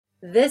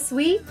This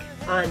week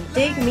on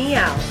Dig Me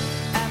Out.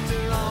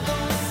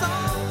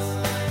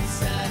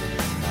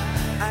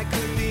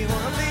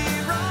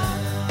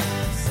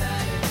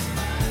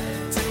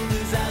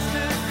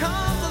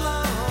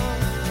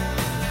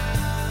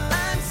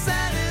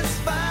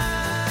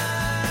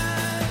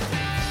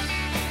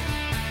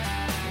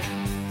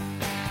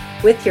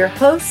 With your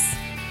hosts,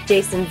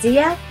 Jason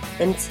Zia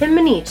and Tim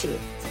Minichi.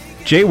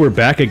 Jay, we're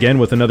back again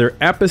with another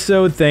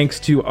episode thanks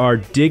to our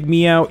Dig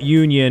Me Out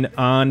Union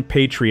on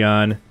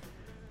Patreon.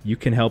 You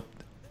can help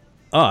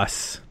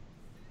us,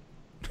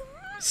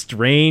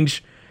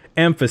 strange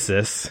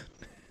emphasis,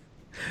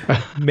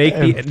 make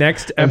the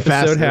next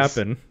episode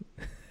happen.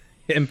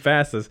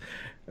 Emphasis.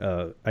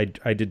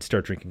 I did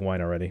start drinking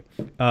wine already.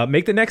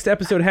 Make the next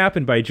episode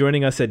happen by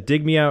joining us at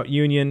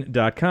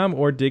digmeoutunion.com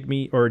or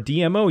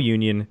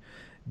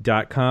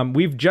DMOunion.com.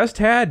 We've just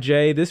had,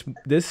 Jay, this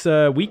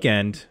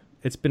weekend.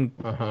 It's been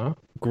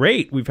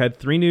great. We've had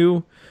three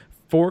new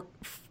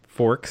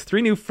forks.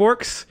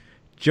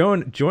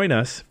 Join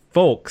us,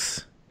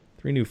 folks.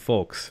 Three new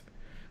folks.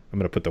 I'm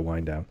going to put the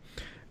wine down.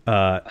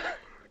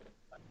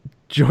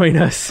 Join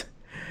us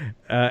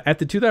at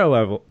the $2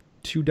 level.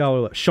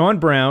 Sean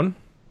Brown,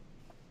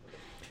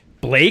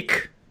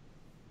 Blake,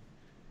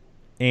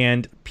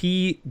 and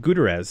P.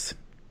 Gutierrez.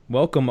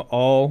 Welcome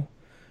all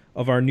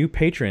of our new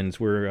patrons.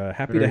 We're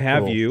happy to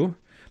have you.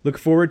 Look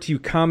forward to you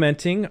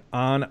commenting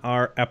on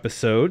our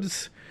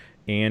episodes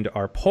and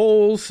our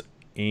polls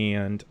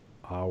and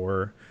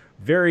our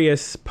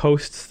various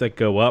posts that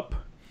go up,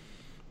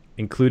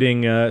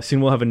 including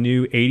soon we'll have a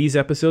new 80s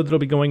episode that'll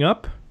be going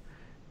up.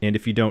 And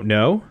if you don't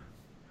know,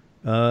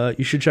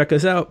 you should check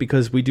us out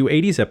because we do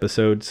 80s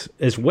episodes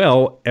as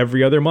well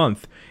every other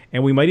month.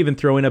 And we might even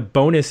throw in a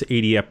bonus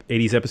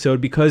 80s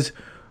episode because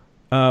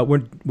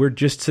we're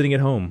just sitting at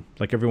home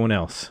like everyone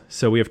else.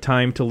 So we have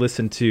time to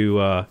listen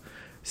to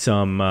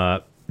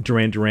some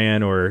Duran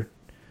Duran or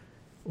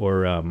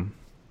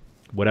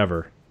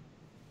whatever.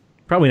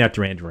 Probably not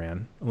Duran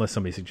Duran, unless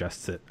somebody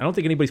suggests it. I don't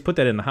think anybody's put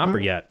that in the hopper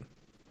yet.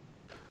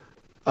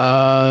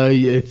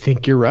 I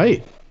think you're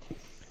right.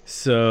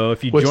 So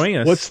if you join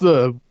us...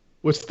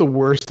 What's the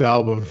worst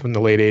album from the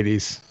late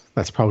 80s?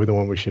 That's probably the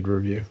one we should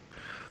review.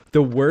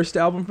 The worst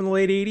album from the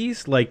late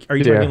 80s? Like, are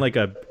you talking like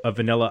a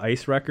Vanilla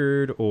Ice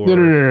record? Or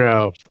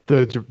No.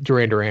 The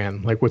Duran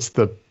Duran. Like, what's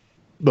the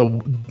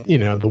album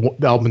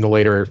in the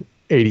later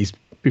 80s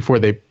before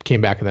they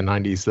came back in the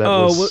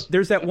 90s?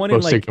 There's that one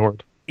in like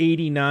ignored.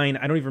 89.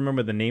 I don't even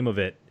remember the name of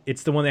it.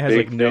 It's the one that has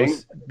Big like no... Thing?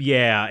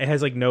 Yeah, it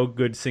has like no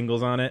good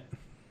singles on it.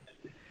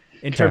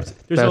 There's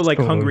no like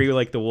Hungry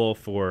Like the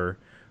Wolf or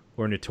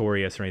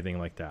Notorious or anything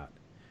like that.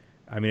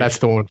 I mean, that's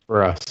the one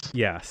for us.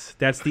 Yes,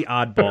 that's the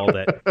oddball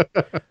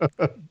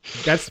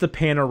that's the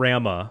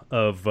panorama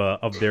of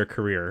their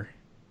career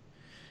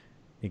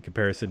in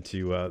comparison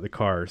to the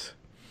Cars.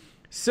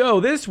 So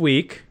this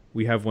week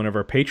we have one of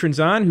our patrons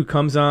on who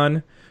comes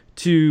on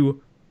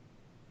to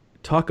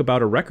talk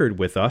about a record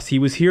with us. He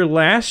was here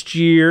last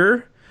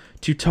year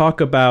to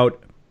talk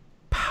about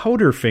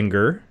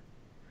Powderfinger.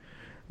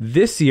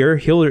 This year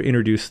he'll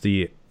introduce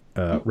the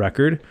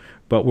record,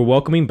 but we're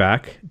welcoming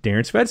back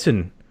Darren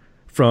Svedson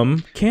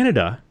from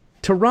Canada,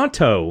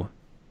 Toronto.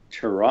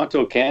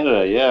 Toronto,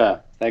 Canada, yeah.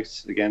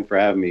 Thanks again for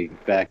having me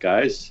back,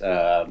 guys. It's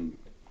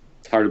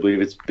hard to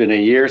believe it's been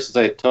a year since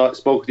I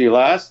spoke with you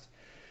last.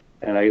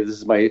 And this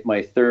is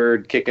my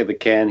third kick of the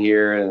can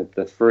here. And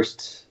the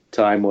first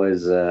time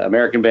was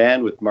American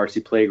Band with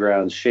Marcy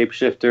Playground's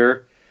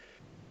Shapeshifter.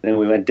 Then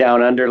we went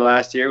down under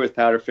last year with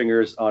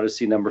Powderfinger's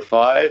Odyssey No.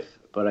 5.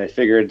 But I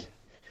figured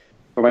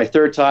for my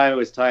third time, it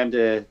was time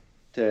to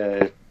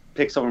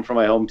pick someone from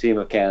my home team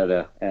of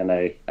Canada. And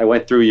I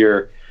went through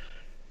your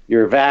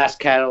vast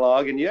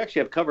catalog, and you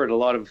actually have covered a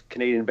lot of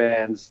Canadian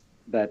bands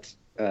that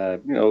I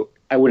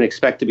wouldn't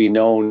expect to be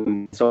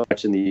known so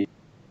much in the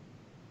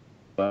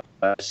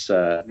US.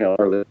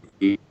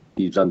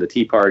 You've done the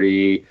Tea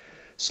Party,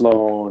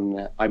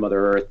 Sloan, I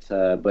Mother Earth,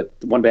 but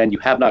one band you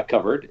have not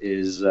covered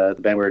is the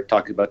band we're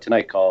talking about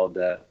tonight called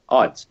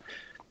Odds.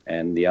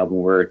 And the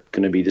album we're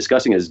going to be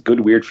discussing is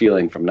Good Weird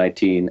Feeling from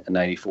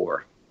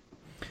 1994.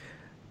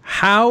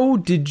 How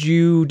did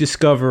you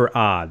discover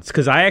Odds?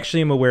 Because I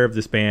actually am aware of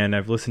this band.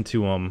 I've listened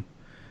to them,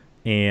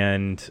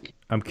 and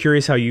I'm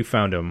curious how you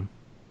found them.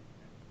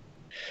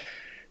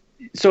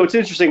 So it's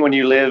interesting when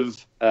you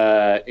live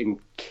in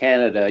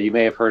Canada, you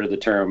may have heard of the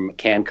term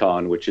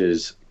CanCon, which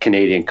is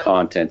Canadian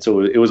content.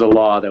 So it was a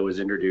law that was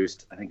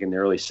introduced, I think, in the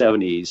early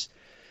 70s,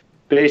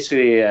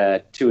 basically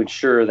to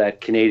ensure that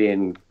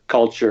Canadian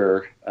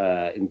culture,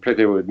 in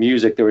particular with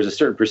music, there was a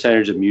certain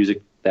percentage of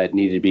music that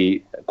needed to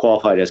be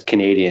qualified as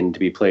Canadian to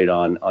be played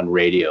on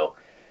radio.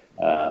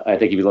 I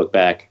think if you look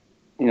back,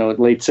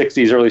 late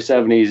 60s, early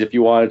 70s, if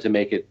you wanted to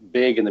make it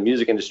big in the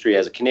music industry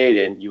as a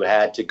Canadian, you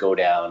had to go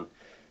down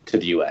to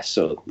the U.S.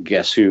 So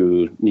Guess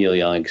Who, Neil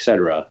Young,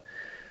 etc.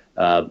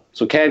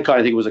 So CanCon,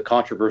 I think, was a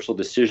controversial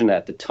decision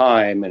at the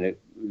time, and it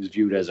was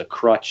viewed as a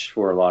crutch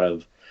for a lot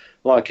of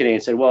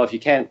Canadians. Said, well, if you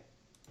can't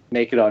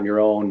make it on your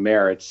own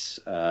merits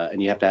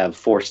and you have to have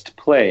forced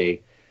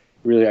play,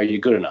 really, are you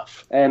good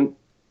enough? And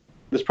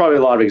there's probably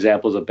a lot of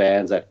examples of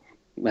bands that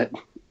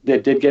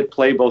did get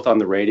played both on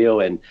the radio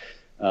and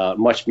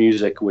Much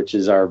Music, which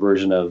is our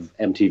version of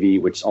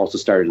MTV, which also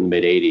started in the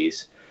mid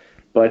 80s.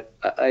 But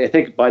I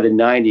think by the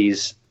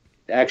 90s,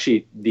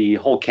 actually the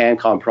whole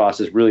CanCon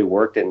process really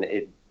worked, and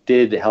it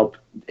did help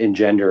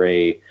engender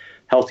a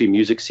healthy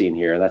music scene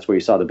here. And that's where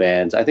you saw the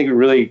bands. I think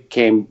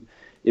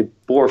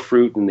it bore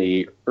fruit in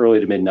the early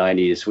to mid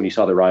 90s when you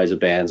saw the rise of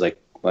bands like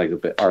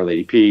Our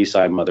Lady Peace,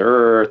 I'm Mother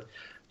Earth,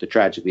 The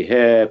Tragically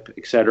Hip,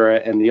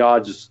 etc. And the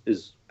Odds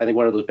is I think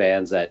one of those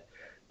bands that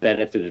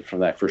benefited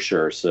from that for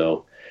sure.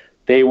 So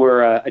they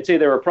were, I'd say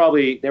they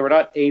were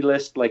not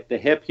A-list like the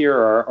Hip here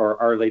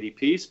or Our Lady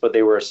Peace, but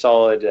they were a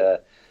solid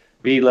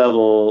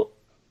B-level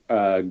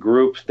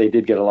group. They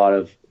did get a lot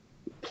of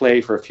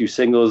play for a few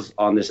singles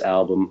on this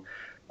album,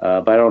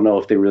 but I don't know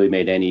if they really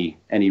made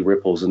any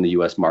ripples in the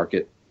U.S.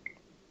 market.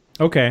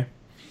 Okay.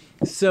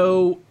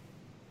 So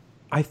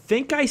I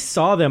think I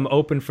saw them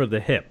open for the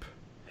Hip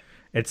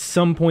at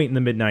some point in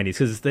the mid-90s,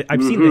 because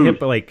I've seen the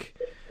Hip like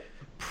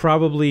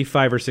probably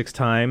 5 or 6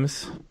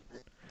 times.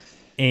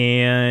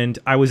 And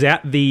I was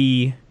at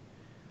the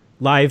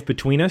Live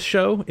Between Us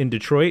show in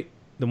Detroit,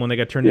 the one that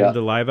got turned into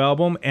the live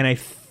album, and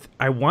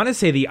I want to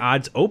say the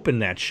Odds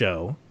opened that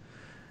show.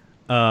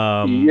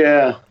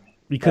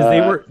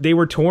 Because they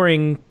were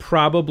touring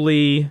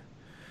probably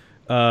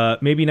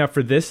maybe not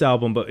for this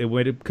album, but it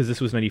waited because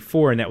this was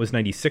 94 and that was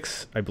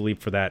 96, I believe,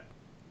 for that.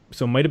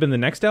 So it might have been the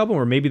next album,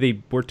 or maybe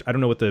they worked. I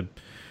don't know what the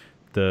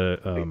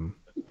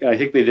I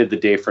think they did the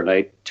Day for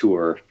Night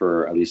tour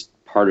for at least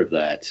part of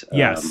that.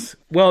 Yes.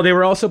 Well, they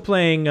were also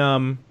playing.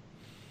 I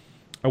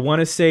want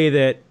to say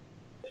that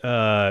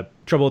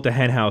Trouble at the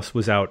Hen House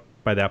was out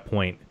by that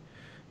point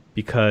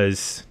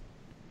because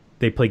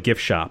they played Gift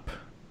Shop.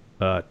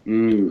 I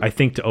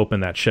think to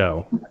open that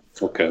show.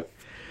 Okay.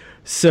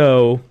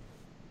 So,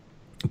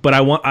 but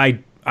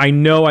I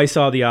know I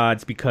saw the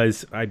Odds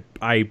because I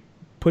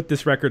put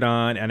this record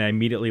on and I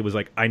immediately was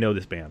like, I know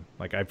this band.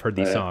 Like, I've heard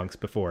these songs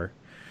before.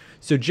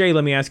 So Jay,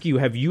 let me ask you,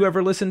 have you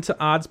ever listened to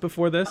Odds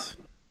before this?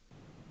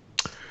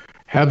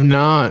 Have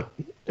not,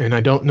 and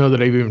I don't know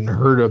that I've even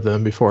heard of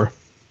them before.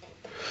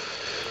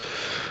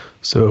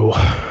 So,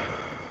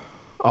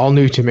 all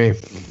new to me.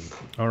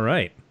 All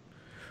right.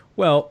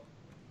 Well,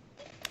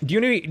 do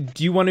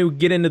you want to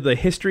get into the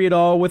history at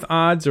all with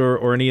Odds,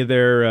 or any of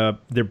their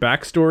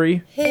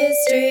backstory?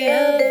 History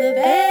of the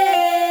band.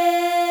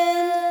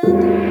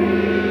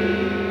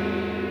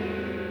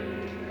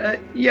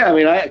 Yeah, I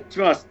mean, to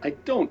be honest, I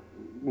don't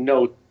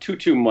know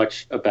too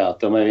much about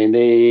them. I mean,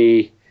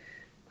 they.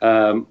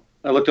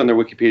 I looked on their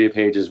Wikipedia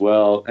page as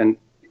well, and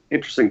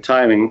interesting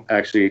timing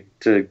actually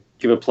to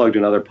give a plug to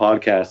another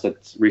podcast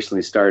that's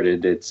recently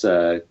started. It's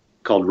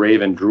called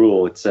Rave and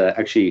Drool. It's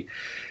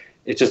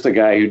just a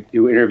guy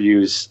who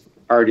interviews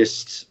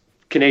artists,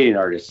 Canadian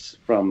artists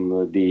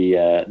from the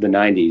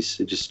 90s.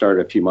 It just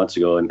started a few months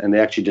ago, and they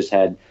actually just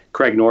had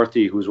Craig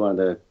Northey, who's one of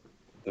the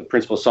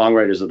principal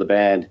songwriters of the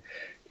band.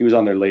 He was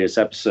on their latest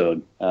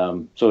episode.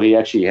 So he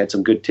actually had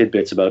some good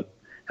tidbits about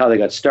how they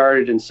got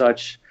started and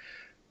such.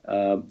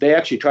 They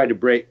actually tried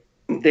to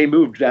they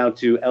moved down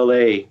to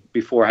LA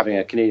before having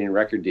a Canadian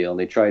record deal, and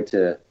they tried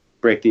to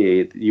break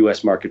the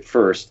US market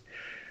first,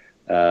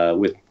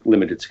 with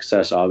limited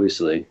success,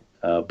 obviously.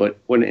 But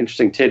one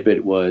interesting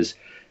tidbit was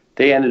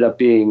they ended up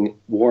being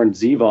Warren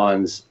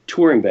Zevon's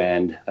touring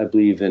band, I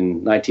believe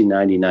in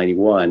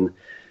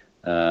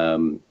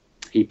 1990-91.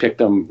 He picked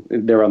them,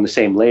 they were on the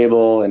same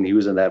label, and he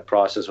was in that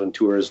process when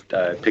tours,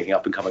 picking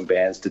up and coming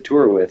bands to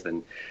tour with,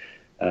 and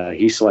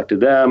he selected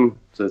them.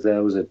 So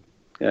that was an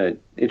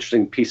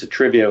interesting piece of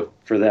trivia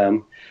for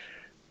them.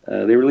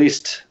 They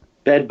released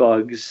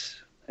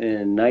Bedbugs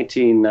in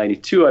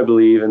 1992, I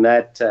believe, and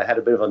that had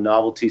a bit of a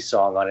novelty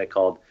song on it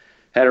called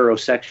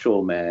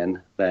Heterosexual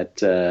Man,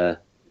 that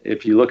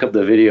if you look up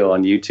the video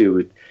on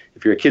YouTube,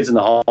 if you're a Kids in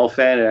the Hall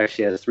fan, it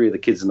actually has 3 of the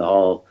Kids in the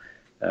Hall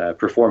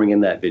performing in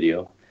that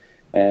video.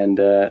 And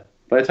by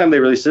the time they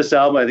released this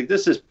album, I think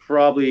this is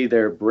probably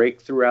their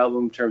breakthrough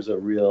album in terms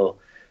of real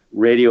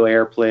radio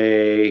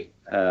airplay,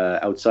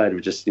 outside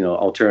of just,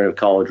 alternative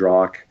college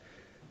rock.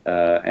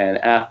 And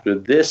after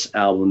this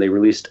album, they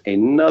released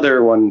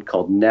another one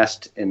called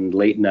Nest in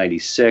late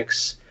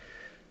 96,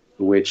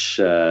 which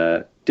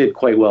did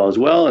quite well as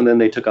well. And then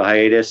they took a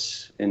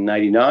hiatus in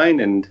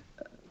 99, and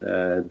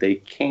they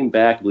came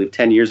back, I believe,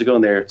 10 years ago,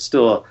 and they're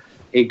still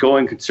a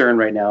going concern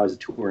right now as a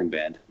touring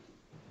band.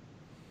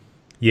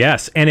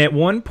 Yes, and at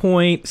one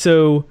point,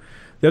 so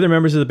the other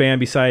members of the band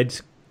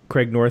besides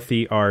Craig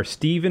Northey are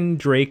Stephen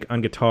Drake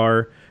on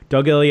guitar,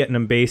 Doug Elliott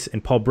on bass,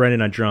 and Paul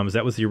Brennan on drums.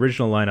 That was the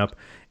original lineup.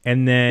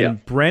 And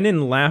then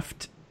Brennan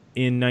left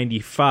in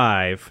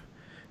 95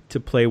 to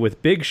play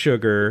with Big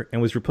Sugar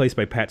and was replaced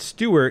by Pat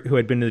Stewart, who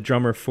had been the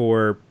drummer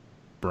for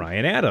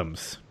Bryan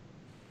Adams.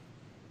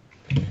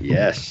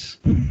 Yes.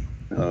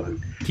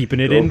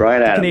 Keeping it in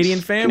the Canadian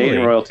family.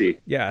 Canadian royalty.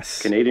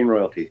 Yes. Canadian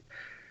royalty.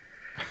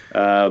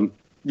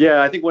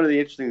 Yeah, I think one of the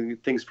interesting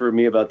things for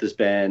me about this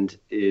band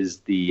is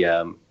the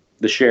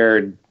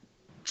shared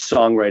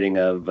songwriting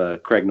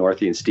of Craig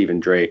Northey and Stephen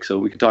Drake. So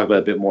we can talk about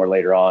it a bit more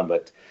later on,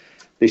 but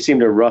they seem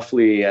to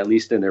roughly, at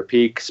least in their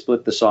peak,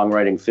 split the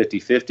songwriting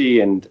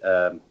 50-50. And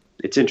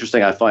it's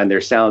interesting. I find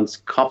their sounds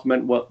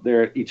complement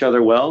each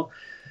other well.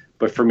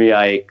 But for me,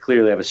 I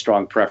clearly have a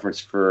strong preference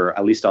for,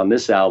 at least on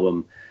this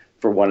album,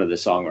 for one of the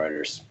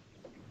songwriters.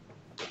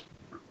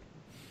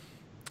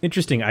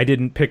 Interesting. I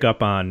didn't pick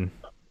up on,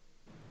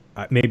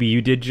 maybe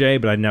you did, Jay,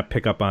 but I did not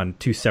pick up on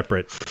two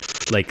separate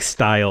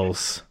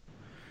styles.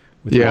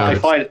 I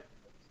find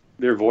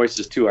their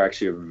voices too are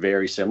actually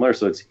very similar.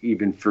 So it's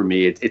even for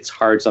me, it's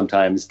hard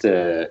sometimes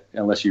to,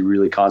 unless you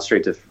really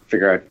concentrate, to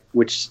figure out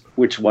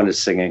which one is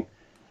singing.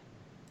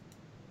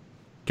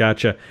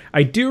 Gotcha.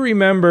 I do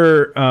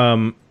remember,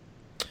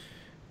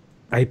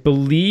 I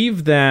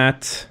believe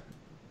that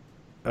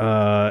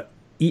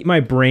Eat My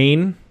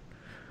Brain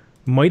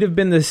might have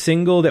been the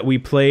single that we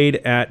played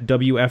at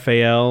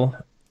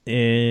WFAL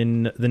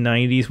in the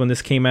 90s when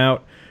this came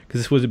out,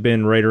 because this would have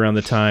been right around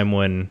the time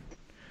when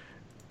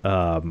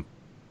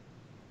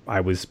I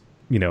was,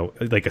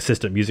 like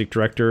assistant music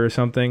director or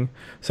something.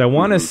 So I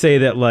want to say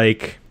that,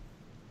 like,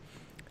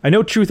 I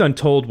know Truth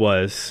Untold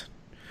was,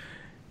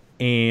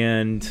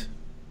 and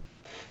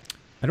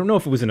I don't know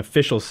if it was an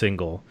official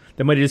single.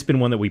 That might have just been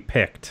one that we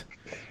picked.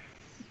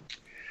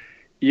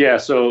 Yeah,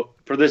 so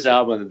for this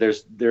album,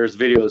 there's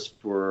videos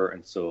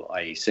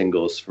i.e.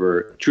 singles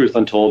for Truth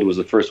Untold was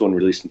the first one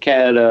released in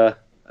Canada.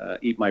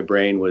 Eat My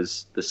Brain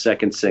was the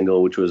second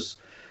single, which was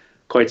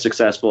quite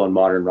successful in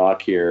modern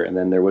rock here. And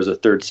then there was a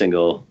third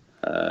single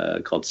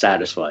called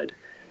Satisfied.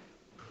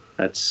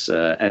 That's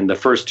and the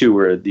first two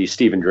were the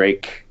Stephen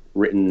Drake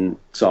written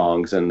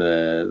songs, and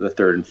the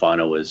third and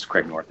final was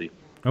Craig Northey.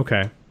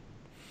 Okay.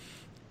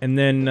 And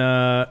then,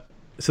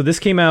 so this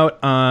came out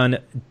on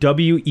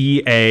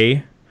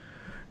WEA,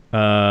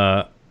 and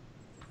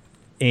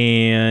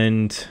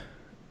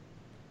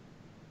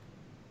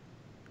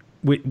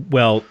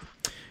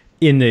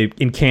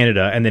in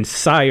Canada, and then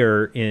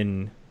Sire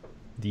in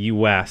the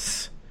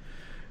US.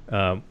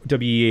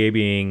 WEA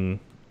being,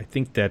 I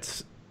think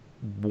that's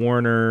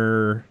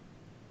Warner.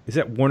 Is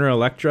that Warner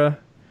Elektra?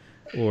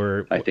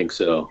 Or I think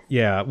so.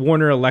 Yeah,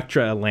 Warner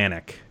Elektra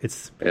Atlantic.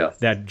 It's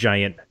that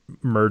giant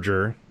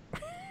merger.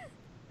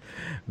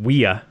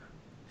 WEA.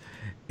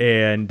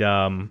 And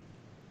I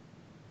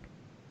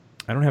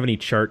don't have any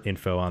chart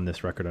info on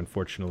this record,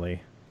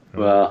 unfortunately.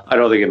 I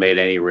don't think it made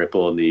any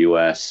ripple in the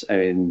U.S.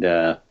 And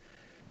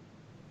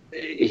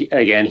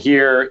again,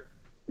 here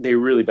they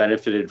really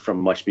benefited from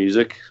Much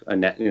Music,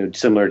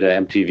 similar to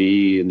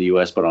MTV in the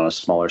U.S., but on a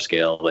smaller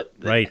scale. But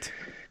right,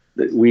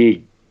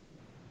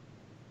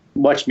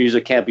 Much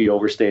Music can't be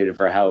overstated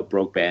for how it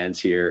broke bands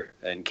here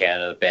in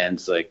Canada.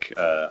 Bands like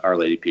Our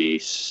Lady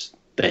Peace,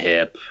 The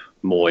Hip,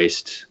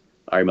 Moist,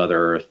 Our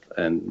Mother Earth,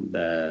 and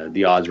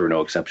The Odds were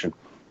no exception.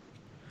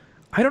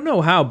 I don't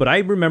know how, but I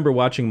remember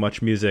watching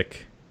Much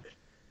Music.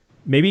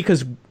 Maybe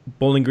because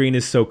Bowling Green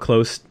is so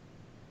close,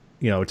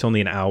 it's only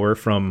an hour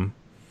from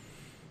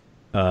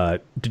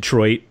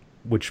Detroit,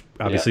 which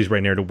obviously is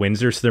right near to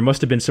Windsor. So there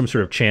must have been some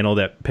sort of channel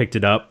that picked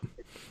it up.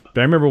 But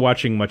I remember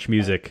watching Much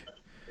Music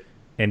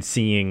and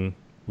seeing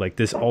like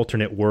this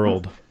alternate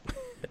world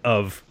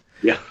of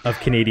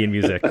Canadian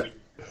music.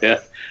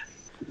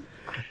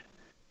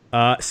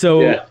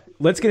 So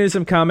let's get into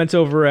some comments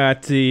over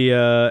at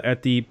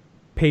the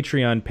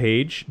Patreon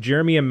page.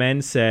 Jeremy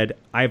Amen said,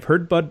 "I've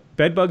heard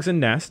Bedbugs and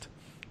Nest,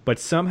 but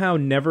somehow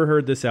never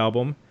heard this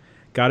album.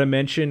 Gotta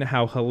mention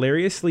how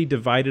hilariously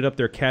divided up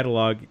their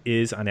catalog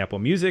is on Apple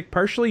Music,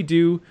 partially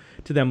due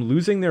to them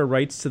losing their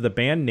rights to the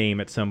band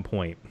name at some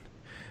point.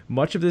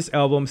 Much of this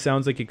album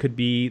sounds like it could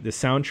be the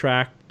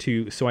soundtrack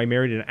to So I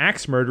Married an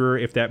Axe Murderer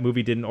if that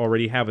movie didn't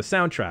already have a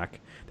soundtrack.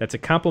 That's a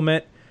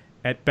compliment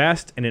at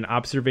best and an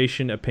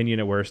observation opinion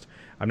at worst.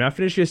 I'm not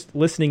finished just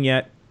listening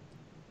yet,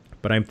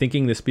 but I'm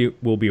thinking this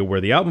will be a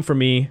worthy album for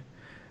me."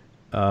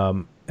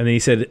 And then he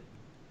said,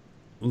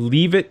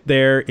 "Leave It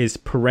There is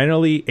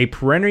perennially, I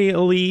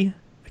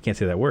can't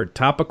say that word,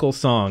 topical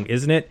song,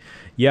 isn't it?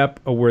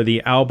 Yep, a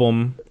worthy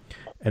album."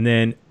 And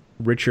then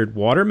Richard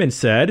Waterman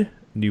said,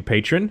 new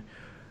patron,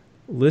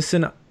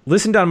 listened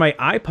on my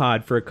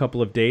iPod for a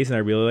couple of days and I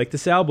really like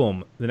this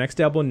album. The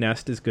next album,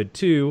 Nest, is good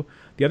too.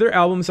 The other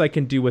albums I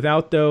can do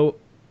without though.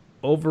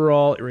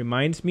 Overall, it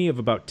reminds me of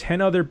about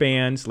 10 other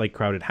bands like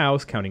Crowded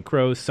House, Counting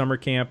Crows, Summer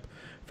Camp,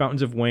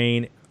 Fountains of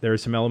Wayne. There are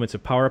some elements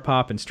of power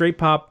pop and straight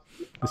pop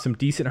with some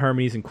decent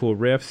harmonies and cool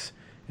riffs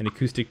and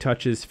acoustic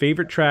touches.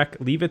 Favorite track,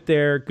 Leave It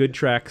There. Good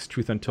tracks,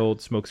 Truth Untold,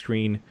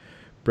 Smokescreen,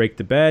 Break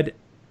the Bed."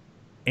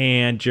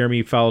 And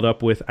Jeremy followed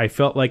up with, "I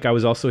felt like I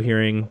was also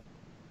hearing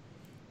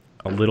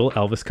a little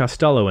Elvis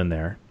Costello in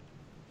there."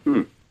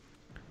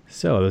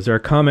 So those are our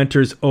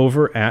commenters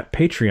over at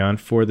Patreon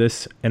for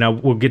this.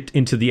 And we'll get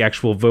into the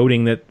actual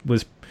voting that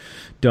was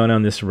done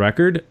on this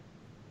record,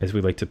 as we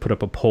like to put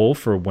up a poll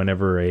for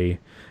whenever a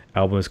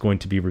album is going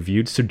to be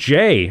reviewed. So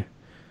Jay,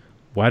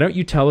 why don't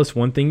you tell us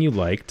one thing you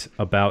liked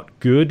about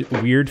Good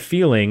Weird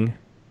Feeling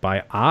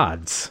by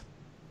Odds?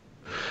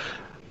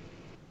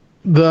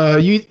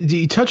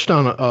 You touched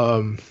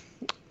on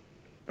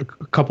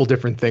a couple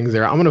different things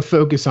there. I'm going to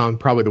focus on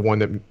probably the one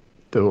that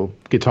will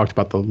get talked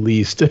about the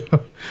least,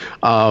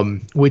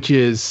 which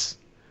is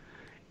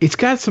it's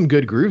got some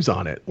good grooves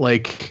on it.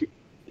 Like,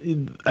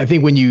 I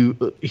think when you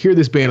hear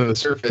this band on the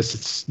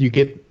surface, you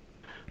get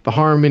the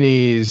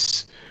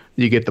harmonies,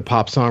 you get the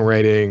pop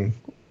songwriting.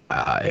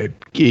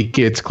 It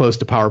gets close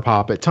to power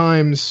pop at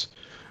times.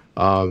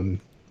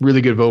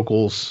 Really good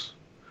vocals,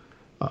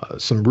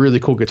 some really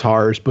cool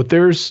guitars. But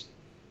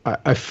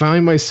I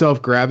find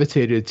myself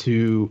gravitated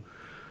to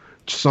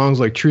songs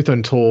like Truth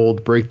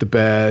Untold, Break the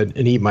Bed,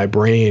 and Eat My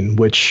Brain,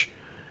 which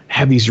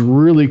have these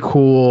really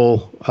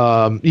cool,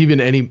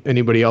 even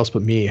anybody else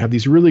but me, have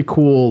these really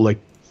cool, like,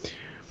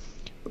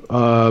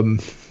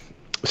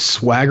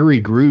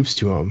 swaggery grooves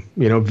to them.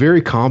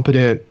 Very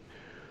competent,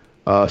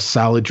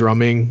 solid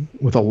drumming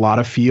with a lot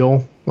of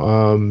feel.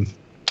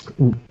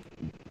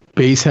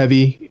 Bass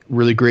heavy,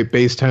 really great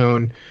bass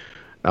tone.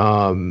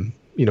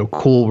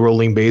 Cool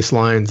rolling bass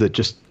lines that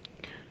just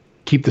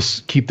keep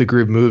the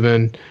groove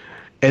moving.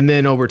 And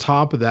then over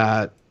top of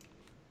that,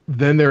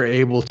 then they're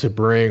able to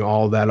bring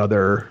all that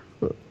other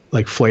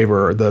like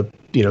flavor,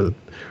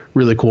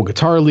 really cool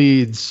guitar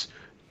leads,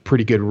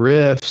 pretty good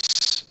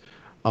riffs,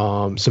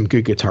 some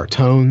good guitar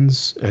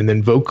tones, and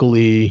then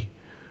vocally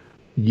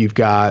you've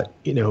got,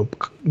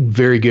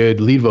 very good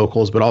lead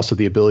vocals, but also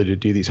the ability to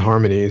do these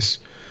harmonies.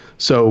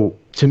 So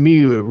to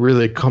me, it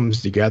really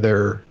comes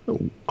together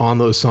on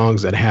those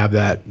songs that have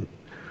that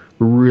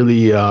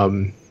really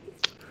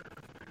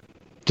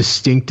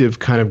distinctive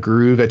kind of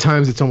groove. At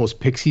times it's almost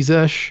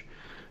Pixies-ish.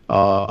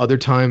 Other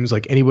times,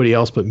 like Anybody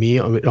Else But Me,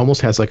 it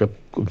almost has like a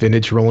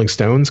vintage Rolling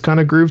Stones kind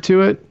of groove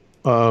to it,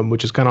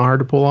 which is kind of hard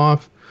to pull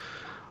off.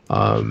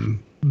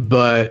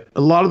 But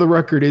a lot of the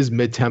record is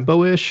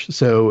mid-tempo-ish,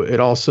 so it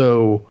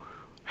also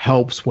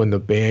helps when the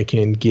band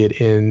can get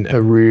in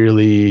a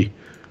really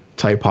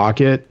tight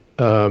pocket.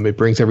 It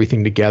brings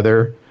everything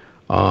together,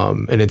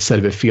 and instead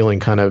of it feeling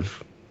kind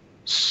of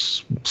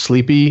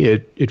sleepy,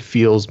 it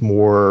feels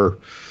more,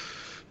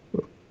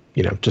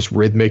 just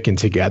rhythmic and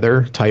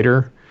together,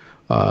 tighter.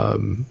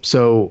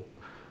 So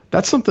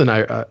that's something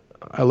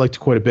I liked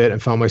quite a bit,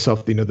 and found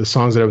myself, the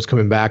songs that I was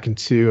coming back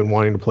into and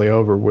wanting to play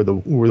over were the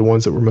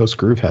ones that were most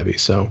groove heavy.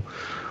 So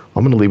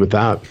I'm going to leave with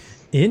that.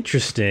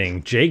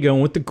 Interesting. Jay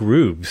going with the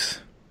grooves.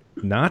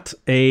 Not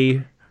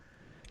a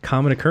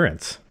common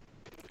occurrence.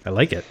 I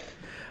like it.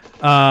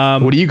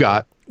 What do you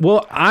got?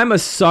 Well, I'm a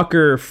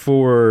sucker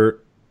for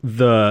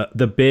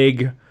the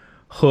big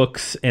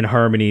hooks and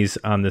harmonies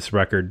on this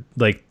record.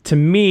 Like, to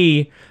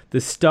me,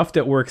 the stuff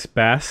that works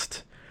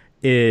best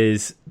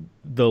is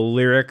the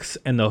lyrics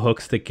and the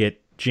hooks that get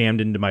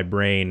jammed into my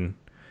brain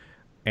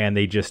and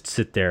they just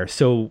sit there.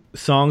 So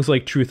songs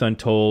like Truth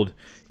Untold,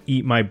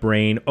 Eat My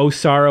Brain, Oh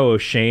Sorrow, Oh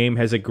Shame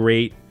has a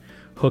great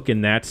hook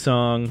in that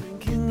song.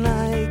 Thinking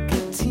like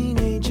a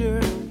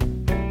teenager,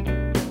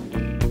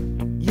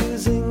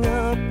 using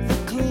up the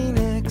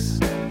Kleenex,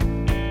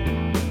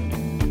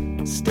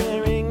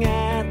 staring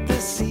at the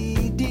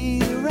CD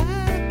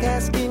rack,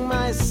 asking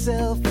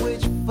myself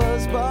which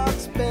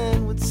fuzzbox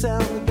band would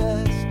sound the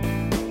best.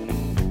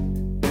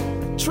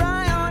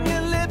 Try on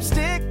your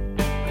lipstick,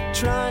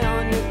 try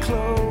on your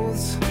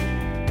clothes.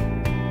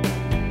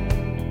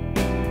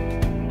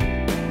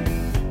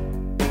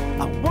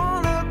 I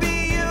wanna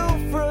be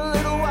you for a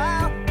little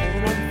while,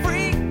 and I'm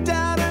freaked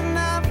out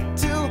enough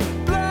to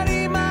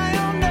bloody my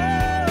own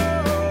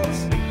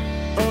nose.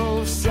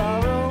 Oh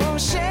sorrow, oh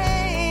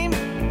shame,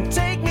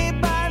 take me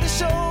by the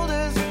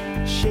shoulders,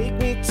 shake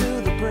me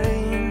to the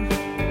brain.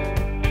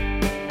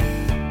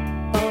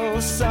 Oh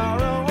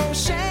sorrow, oh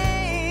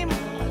shame,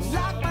 I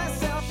lock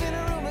myself in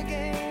a room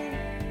again.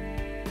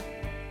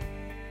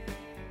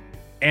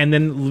 And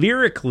then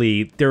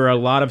lyrically, there are a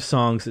lot of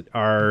songs that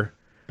are,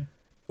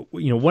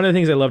 one of the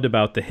things I loved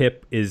about The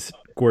Hip is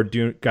Gord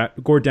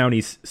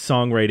Downie's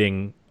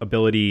songwriting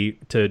ability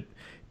to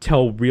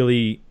tell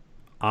really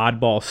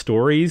oddball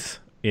stories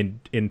in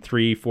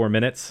 3-4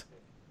 minutes.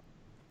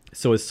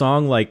 So a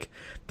song like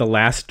The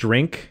Last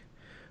Drink,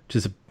 which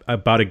is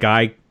about a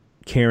guy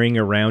carrying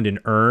around an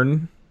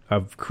urn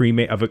of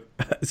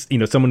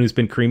someone who's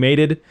been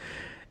cremated,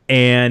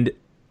 and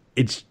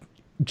it's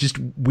just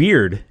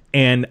weird,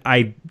 and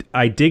I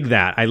dig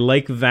that. I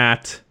like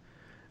that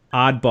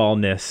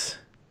oddballness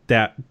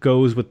that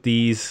goes with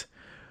these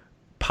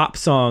pop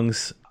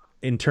songs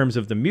in terms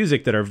of the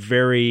music that are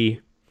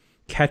very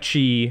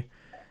catchy,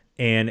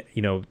 and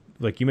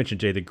like you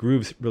mentioned, Jay, the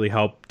grooves really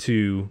help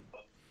to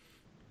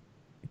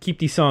keep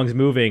these songs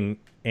moving,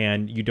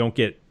 and you don't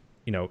get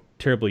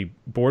terribly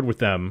bored with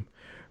them.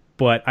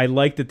 But I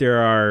like that there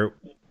are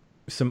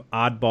some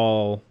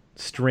oddball,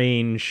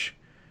 strange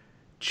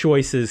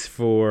choices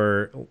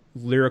for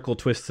lyrical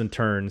twists and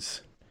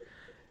turns,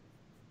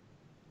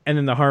 and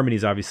then the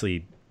harmonies,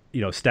 obviously,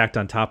 stacked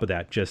on top of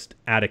that, just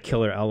add a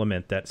killer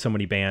element that so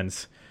many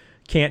bands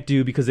can't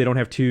do because they don't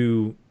have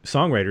two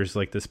songwriters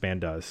like this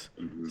band does.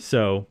 Mm-hmm.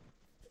 So,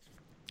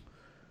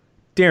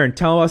 Darren,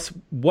 tell us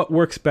what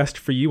works best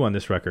for you on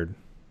this record.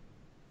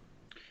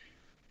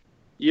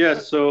 Yeah,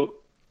 so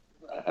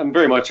I'm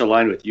very much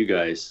aligned with you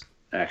guys.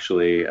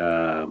 actually.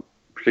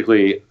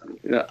 Particularly,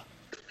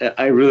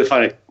 I really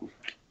find it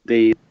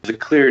there's a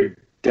clear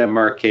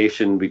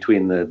demarcation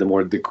between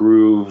the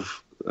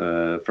groove,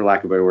 for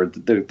lack of a better word,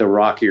 the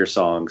rockier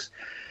songs.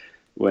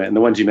 And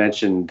the ones you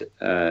mentioned,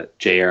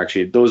 Jay, are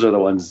actually those are the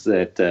ones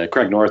that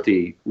Craig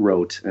Northey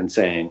wrote and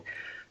sang,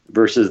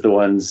 versus the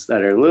ones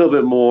that are a little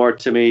bit more,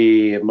 to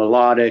me,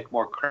 melodic,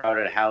 more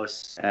Crowded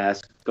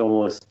House-esque,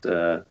 almost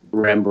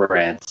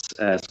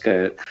Rembrandt-esque.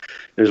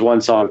 There's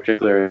one song in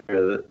particular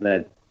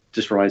that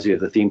just reminds me of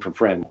the theme from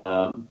Friends.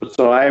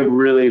 So I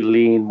really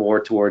lean more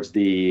towards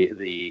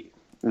the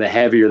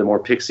heavier, the more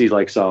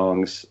Pixies-like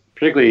songs.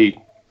 Particularly,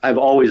 I've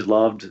always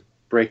loved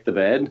Break the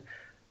Bed,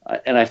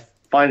 and I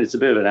find it's a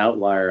bit of an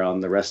outlier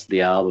on the rest of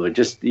the album. It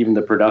just, even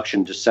the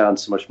production just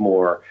sounds so much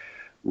more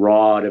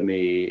raw to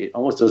me. It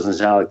almost doesn't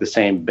sound like the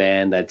same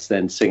band that's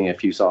then singing a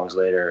few songs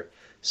later,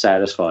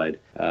 Satisfied.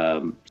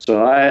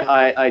 So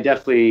I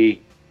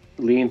definitely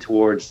lean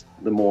towards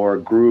the more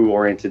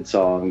groove-oriented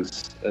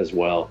songs as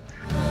well.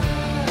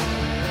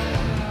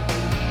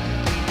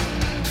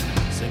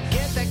 So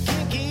get that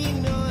kinky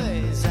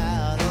noise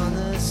out on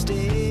the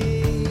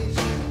stage.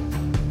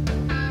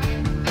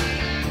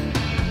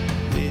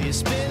 With your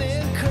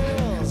spinning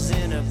curls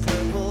in a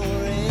purple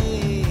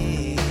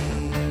rage.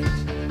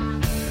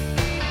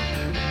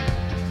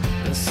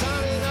 The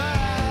sun in our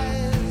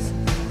eyes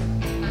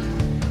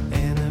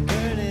and a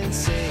burning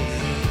sage.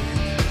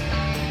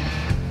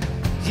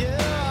 You're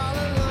all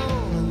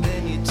alone and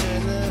then you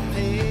turn the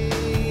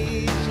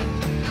page.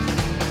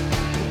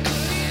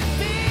 Could it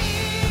be?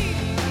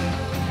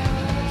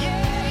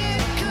 Yeah,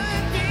 it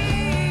could be.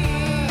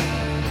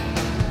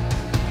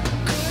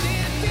 Could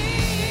it be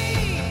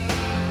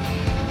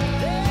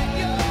that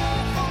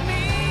you're for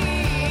me?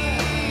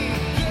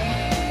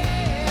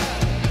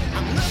 Yeah,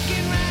 I'm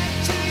looking right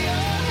to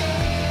your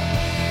head,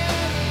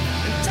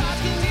 and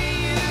talking to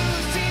you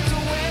seems to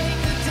wake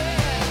the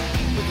dead.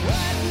 But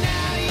what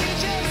now you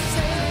just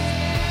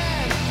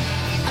said?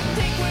 I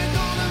think we're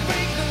gonna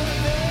break the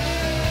bed.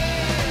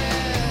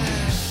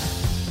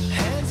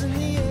 Hands in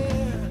the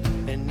air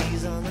and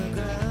knees on the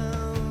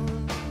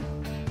ground.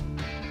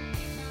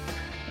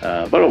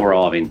 But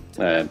overall, I mean,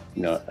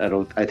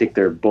 I think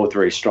they're both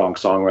very strong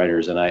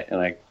songwriters, and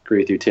I agree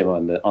with you, Tim,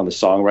 on the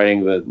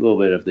songwriting. The little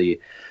bit of the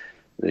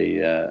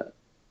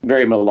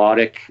very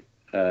melodic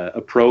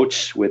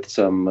approach with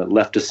some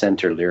left to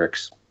center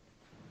lyrics.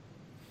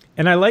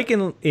 And I like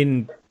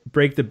in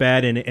Break the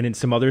Bed and in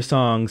some other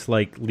songs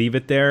like Leave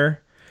It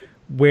There,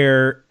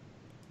 where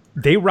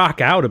they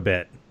rock out a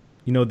bit.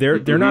 You know,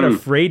 they're not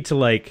afraid to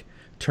like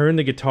turn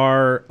the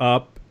guitar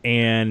up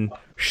and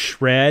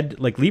shred.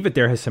 Like Leave It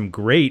There has some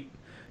great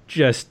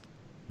just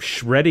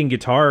shredding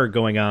guitar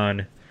going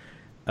on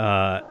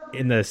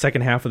in the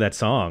second half of that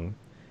song.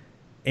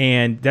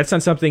 And that's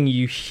not something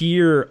you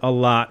hear a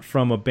lot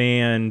from a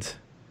band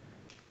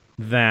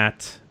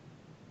that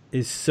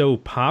is so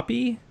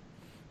poppy.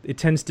 They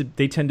tend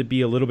to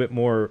be a little bit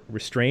more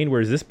restrained,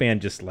 whereas this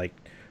band just like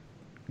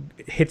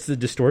hits the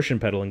distortion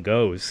pedal and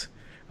goes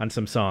on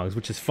some songs,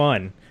 which is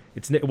fun.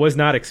 It was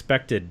not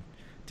expected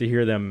to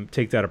hear them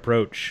take that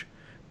approach,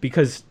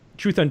 because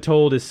Truth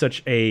Untold is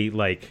such a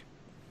like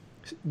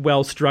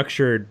well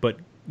structured but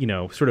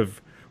sort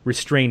of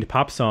restrained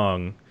pop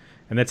song,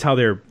 and that's how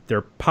their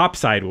pop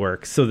side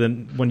works. So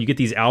then when you get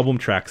these album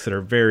tracks that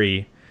are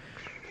very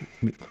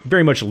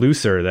very much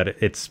looser, that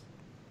it's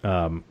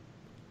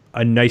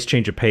a nice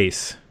change of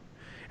pace.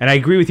 And I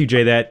agree with you,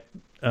 Jay, that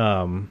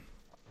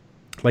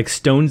like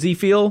Stonesy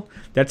feel,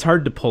 that's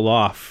hard to pull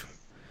off.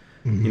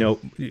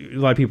 Mm-hmm. A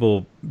lot of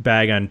people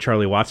bag on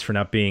Charlie Watts for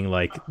not being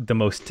like the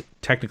most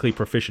technically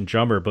proficient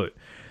drummer, but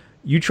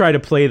you try to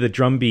play the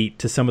drum beat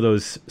to some of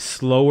those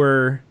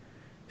slower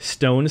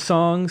Stone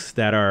songs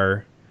that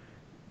are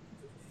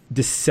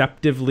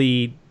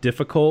deceptively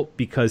difficult,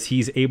 because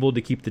he's able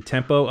to keep the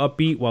tempo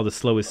upbeat while the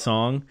slowest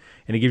song,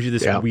 and it gives you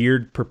this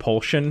weird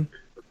propulsion.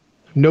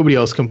 Nobody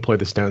else can play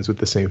the Stones with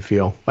the same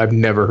feel. I've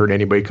never heard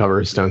anybody cover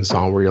a Stones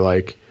song where you're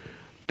like,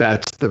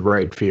 that's the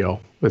right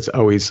feel. It's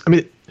always,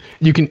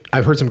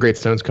 I've heard some great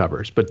Stones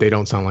covers, but they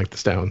don't sound like the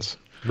Stones.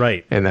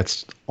 Right. And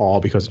that's all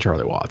because of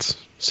Charlie Watts.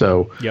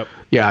 So, yep.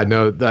 Yeah, I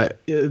know that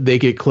they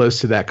get close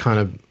to that kind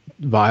of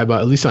vibe,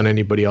 at least on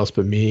anybody else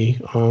but me,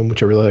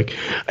 which I really like.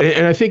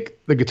 And I think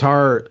the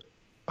guitar,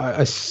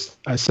 I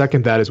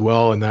second that as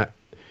well. And that,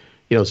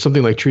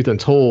 something like Truth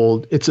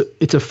Untold, it's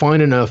a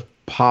fine enough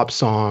pop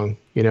song,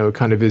 it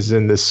kind of is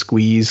in this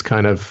Squeeze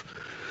kind of,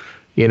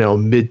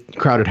 mid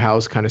Crowded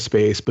House kind of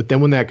space. But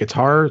then when that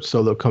guitar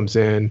solo comes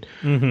in,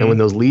 mm-hmm. and when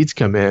those leads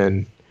come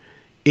in,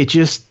 it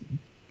just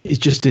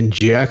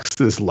injects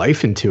this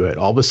life into it.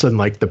 All of a sudden,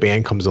 like, the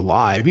band comes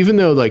alive, even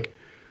though like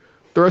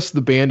the rest of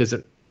the band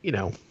isn't,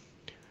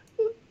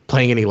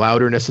 playing any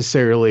louder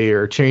necessarily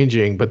or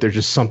changing, but there's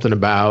just something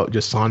about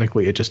just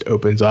sonically, it just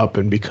opens up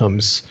and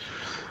becomes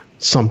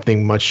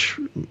something much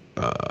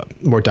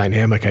more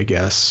dynamic, I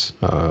guess.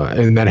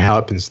 And that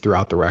happens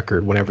throughout the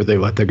record whenever they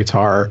let the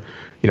guitar,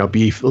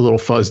 be a little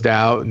fuzzed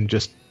out and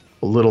just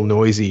a little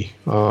noisy.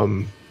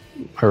 I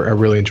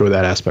really enjoy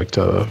that aspect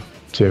of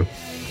too.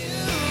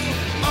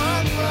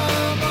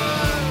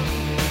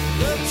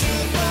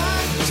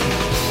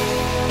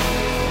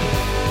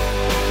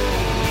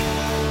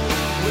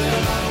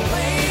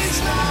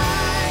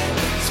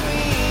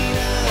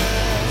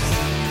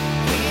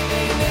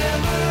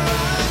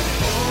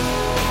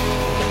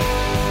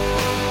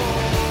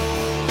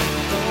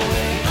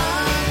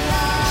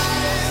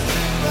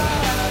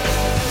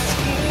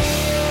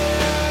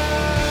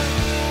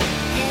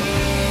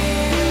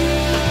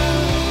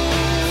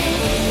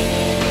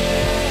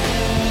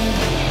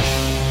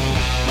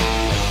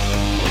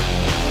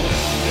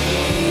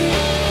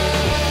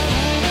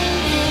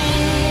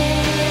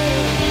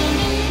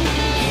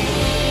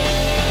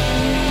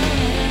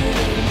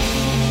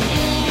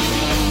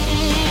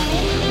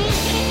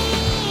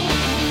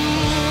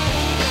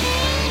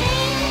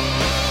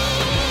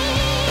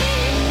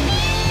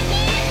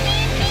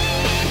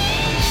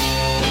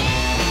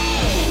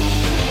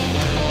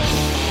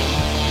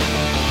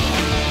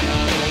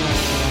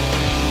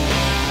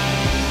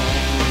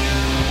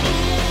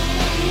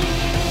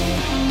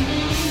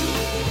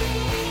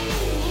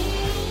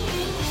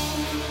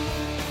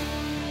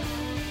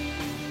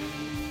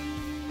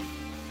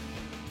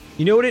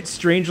 You know what it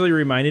strangely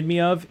reminded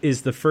me of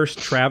is the first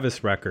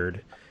Travis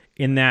record,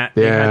 in that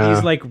they had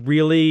these like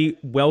really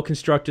well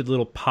constructed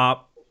little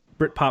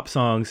Britpop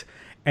songs,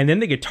 and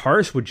then the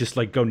guitarist would just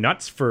like go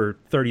nuts for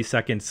 30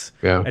 seconds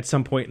at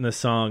some point in the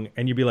song,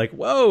 and you'd be like,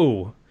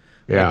 "Whoa,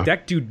 like,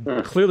 that dude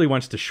clearly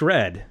wants to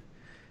shred,"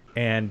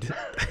 and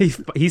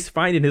he's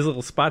finding his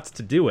little spots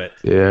to do it.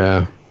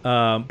 Yeah.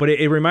 But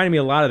it reminded me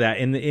a lot of that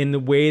in the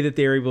way that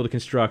they were able to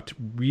construct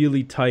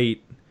really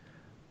tight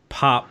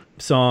pop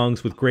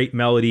songs with great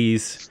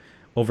melodies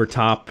over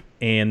top,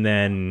 and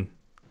then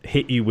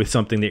hit you with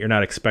something that you're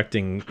not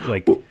expecting,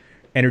 like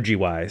energy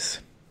wise.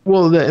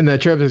 Well,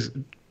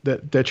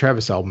 that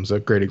Travis album's a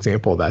great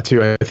example of that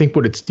too. I think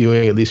what it's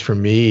doing, at least for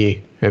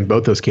me, in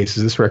both those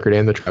cases, this record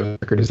and the Travis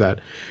record, is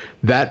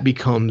that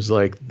becomes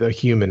like the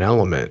human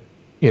element.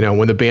 You know,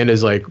 when the band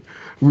is like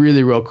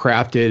really well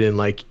crafted and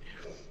like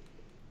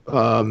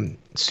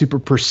super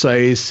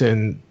precise,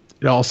 and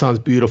it all sounds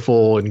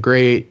beautiful and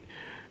great,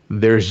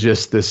 there's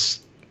just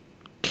this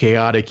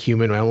chaotic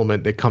human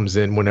element that comes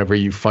in whenever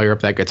you fire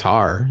up that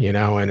guitar, you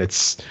know, and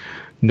it's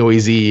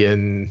noisy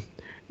and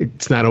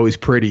it's not always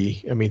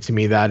pretty. I mean, to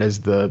me, that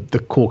is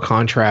the cool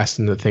contrast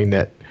and the thing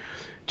that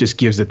just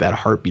gives it that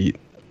heartbeat.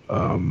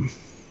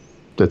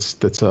 That's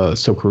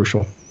so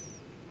crucial.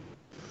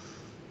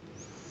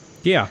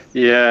 Yeah.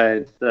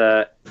 Yeah.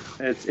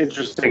 It's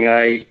interesting.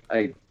 I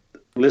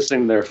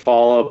listening to their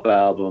follow-up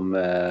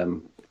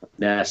album,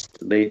 Nest,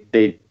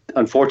 they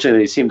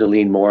unfortunately seem to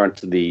lean more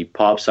onto the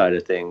pop side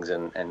of things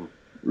and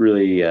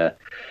really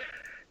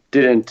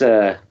didn't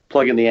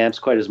plug in the amps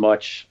quite as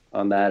much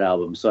on that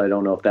album. So I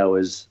don't know if that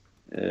was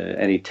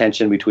any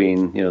tension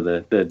between, you know,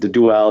 the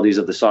dualities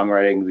of the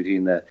songwriting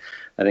between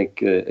I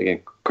think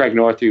again, Craig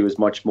Northey was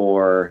much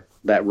more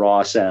that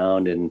raw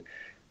sound, and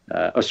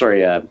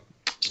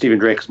Stephen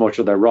Drake was much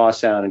of that raw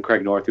sound, and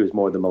Craig Northey was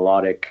more the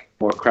melodic,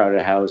 more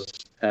Crowded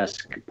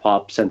House-esque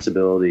pop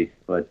sensibility.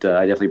 But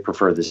I definitely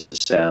prefer this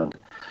sound.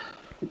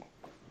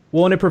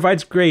 Well, and it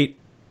provides great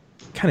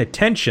kind of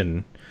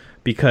tension,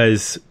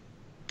 because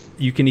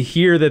you can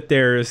hear that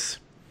there's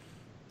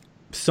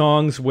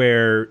songs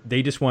where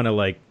they just want to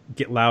like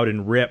get loud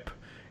and rip,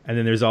 and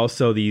then there's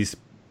also these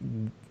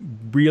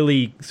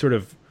really sort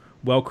of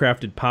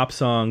well-crafted pop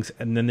songs,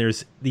 and then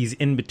there's these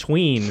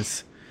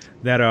in-betweens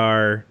that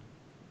are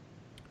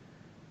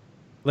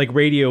like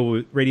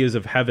Radios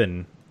of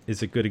Heaven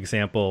is a good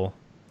example.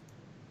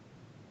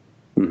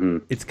 Mm-hmm.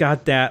 It's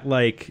got that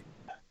like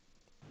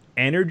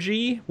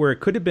energy where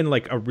it could have been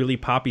like a really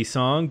poppy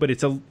song, but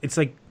it's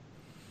like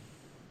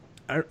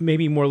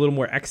maybe a little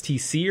more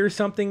XTC or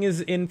something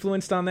is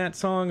influenced on that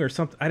song or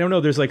something. I don't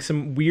know. There's like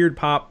some weird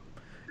pop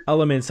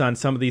elements on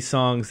some of these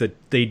songs that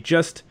they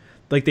just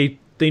like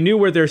they knew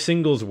where their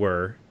singles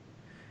were,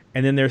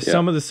 and then there's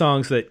some of the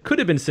songs that could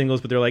have been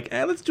singles, but they're like,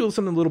 let's do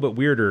something a little bit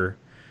weirder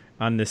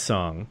on this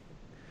song,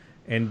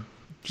 and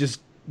just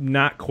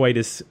not quite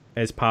as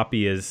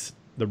poppy as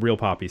the real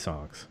poppy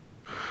songs.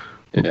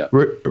 Yeah,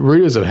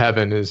 Radios of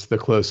Heaven is the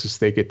closest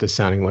they get to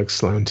sounding like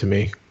Sloan to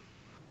me.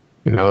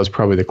 You know, that was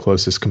probably the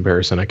closest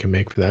comparison I can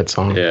make for that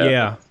song.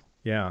 Yeah.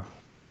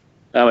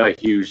 I'm a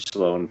huge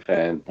Sloan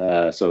fan,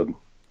 so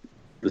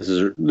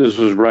this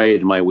was right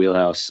in my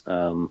wheelhouse.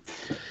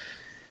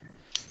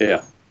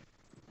 Yeah.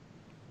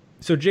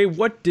 So Jay,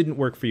 what didn't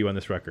work for you on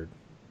this record?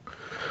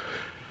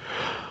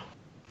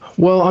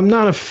 Well, I'm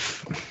not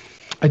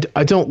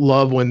I don't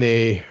love when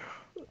the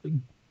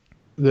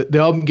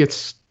album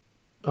gets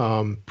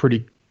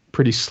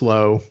pretty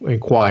slow and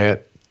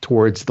quiet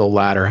towards the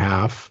latter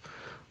half.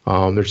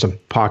 There's some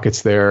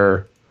pockets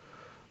there.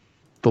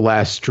 The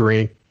Last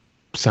Drink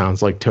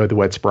sounds like Toad the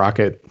Wet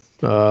Sprocket.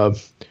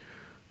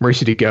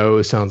 Mercy to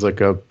Go sounds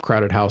like a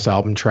Crowded House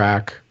album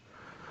track.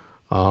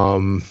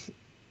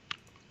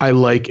 I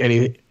like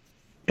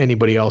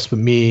Anybody Else But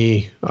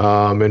Me,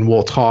 and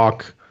We'll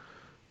Talk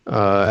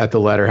at the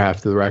latter half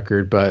of the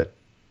record, but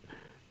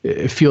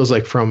it feels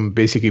like from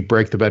basically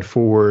Break the Bed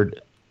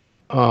forward,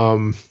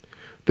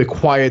 the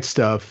quiet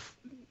stuff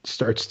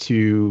starts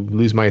to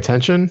lose my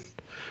attention.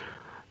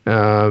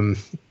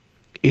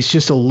 It's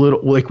just a little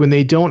like when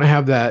they don't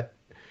have that,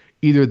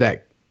 either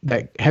that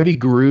heavy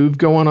groove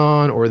going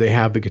on, or they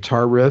have the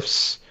guitar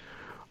riffs,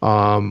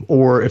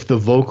 or if the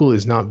vocal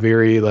is not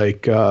very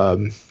like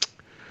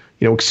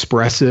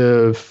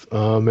expressive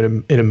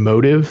and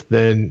emotive,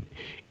 then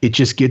it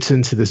just gets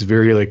into this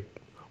very like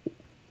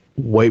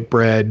white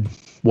bread,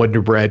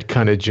 Wonder Bread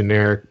kind of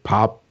generic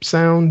pop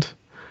sound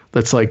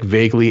that's like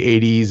vaguely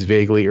 80s,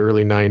 vaguely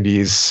early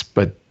 90s,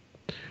 but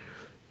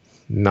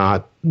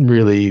not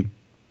really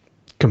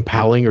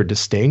compelling or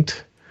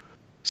distinct.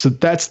 So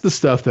that's the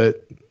stuff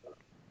that,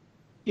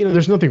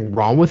 there's nothing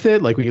wrong with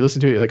it. Like when you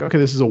listen to it, you're like, okay,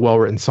 this is a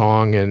well-written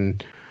song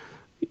and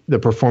the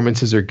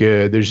performances are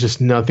good. There's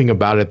just nothing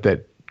about it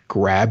that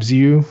grabs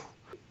you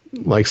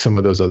like some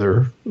of those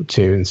other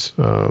tunes.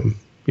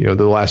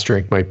 The Last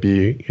Drink might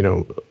be,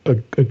 a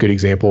good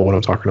example of what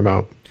I'm talking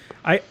about.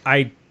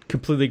 I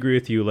completely agree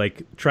with you.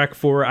 Like track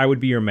 4, I Would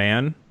Be Your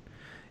Man,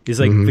 is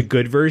like the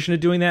good version of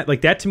doing that.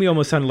 Like that to me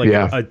almost sounded like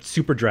a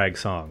Super Drag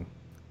song.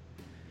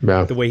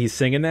 Yeah. The way he's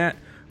singing that.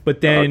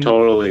 But then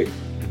totally.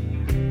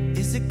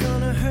 Is it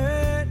gonna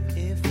hurt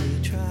if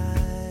we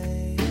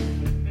try?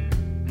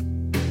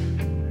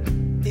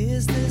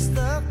 Is this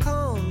the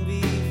calm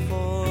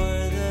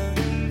before the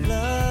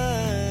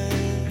flood?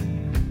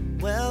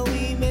 Well,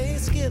 we may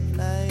skip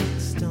like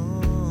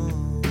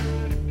stones,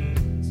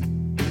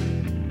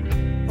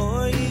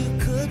 or you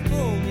could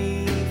pull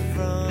me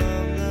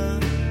from the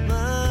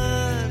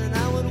mud, and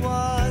I would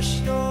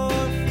wash your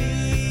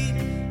feet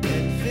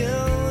and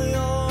fill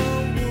your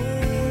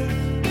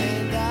wound,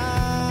 and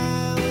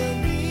I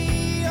would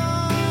be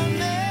your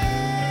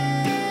man.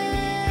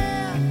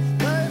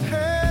 But it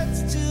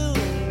hurts to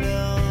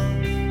know,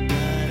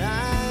 but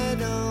I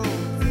don't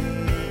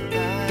think I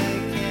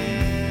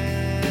can.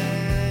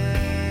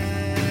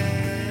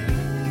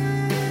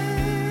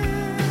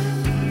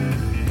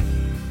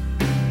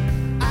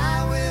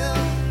 I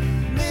will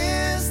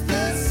miss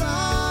the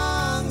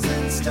songs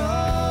and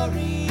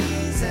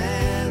stories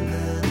and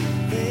the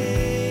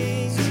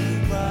things you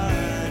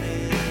brought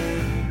in.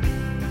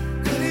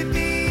 Could it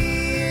be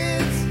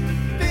it's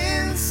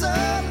been so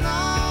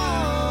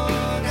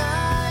long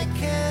I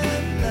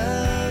can't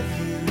love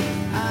you?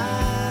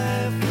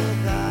 I've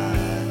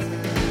forgotten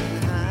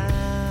how.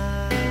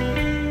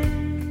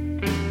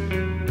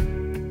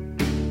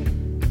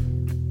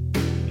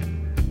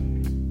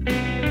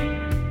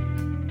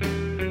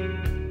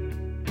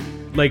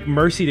 like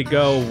Mercy to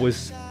Go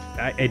was,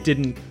 it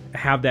didn't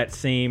have that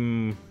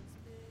same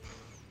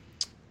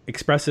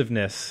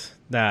expressiveness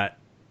that,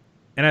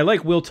 and I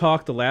like We'll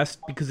Talk the last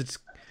because it's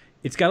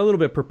got a little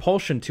bit of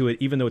propulsion to it,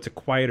 even though it's a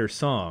quieter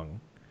song.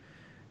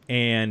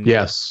 And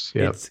Yes.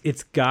 Yeah.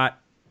 it's got,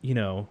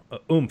 a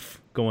oomph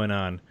going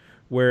on.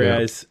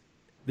 Whereas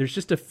there's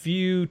just a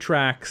few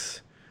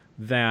tracks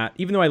that,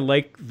 even though I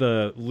like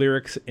the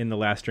lyrics in The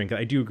Last Drink,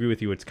 I do agree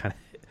with you. It's kind of,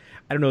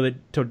 I don't know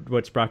that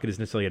What Sprocket is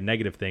necessarily a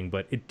negative thing,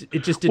 but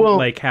it just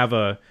didn't have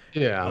a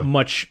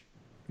much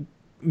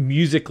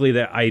musically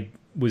that I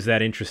was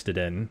that interested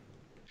in.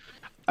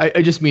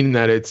 I just mean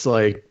that it's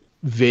like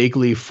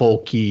vaguely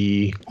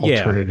folky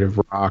alternative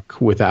rock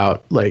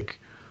without like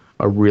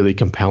a really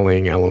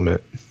compelling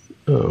element.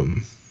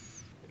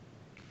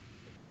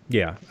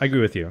 Yeah, I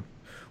agree with you.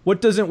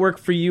 What doesn't work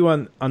for you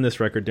on this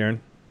record, Darren?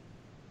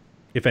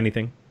 If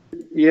anything?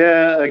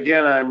 Yeah,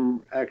 again,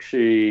 I'm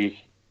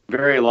actually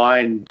very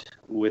aligned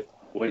with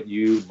what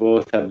you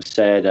both have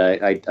said.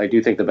 I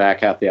do think the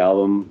back half of the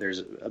album,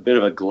 there's a bit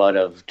of a glut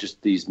of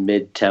just these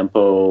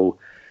mid-tempo,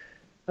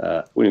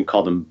 we wouldn't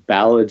call them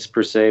ballads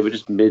per se, but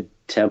just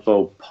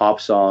mid-tempo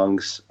pop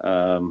songs.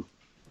 I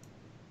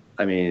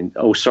mean,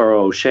 Oh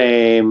Sorrow, Oh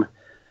Shame,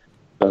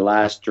 The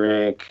Last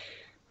Drink,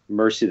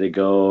 Mercy to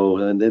Go,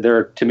 and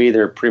to me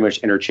they're pretty much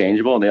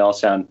interchangeable, and they all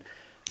sound,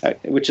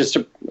 which is,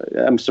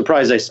 I'm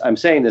surprised I'm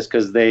saying this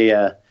because they,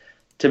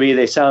 to me,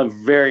 they sound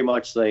very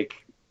much like,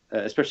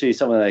 especially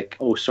something like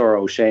Oh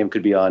Sorrow, Oh Shame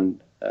could be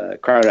on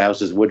Crowded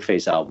House's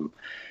Woodface album,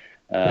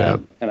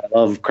 and I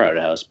love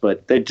Crowded House,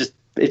 but it's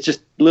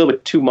just a little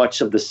bit too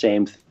much of the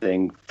same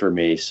thing for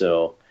me.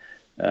 So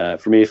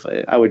for me, if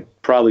I would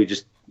probably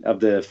just, of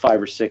the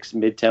 5 or 6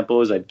 mid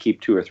tempos, I'd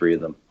keep 2 or 3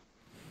 of them.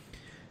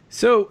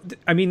 So,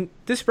 I mean,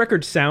 this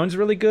record sounds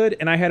really good,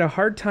 and I had a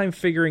hard time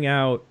figuring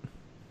out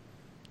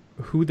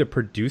who the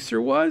producer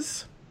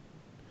was,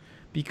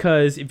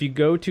 because if you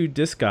go to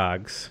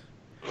Discogs,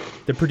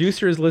 the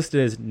producer is listed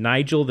as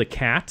Nigel the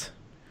Cat,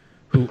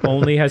 who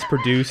only has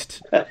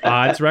produced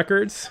Odds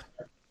records.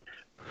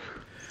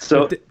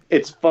 So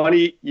it's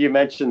funny you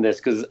mentioned this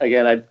because,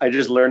 again, I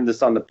just learned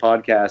this on the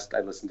podcast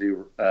I listened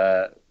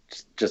to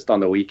just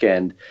on the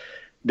weekend.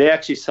 They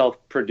actually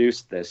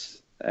self-produced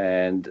this,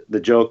 and the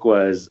joke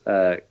was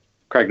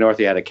Craig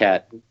Northey had a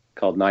cat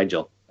called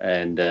Nigel,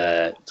 and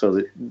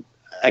so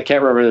I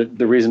can't remember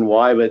the reason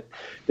why, but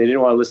they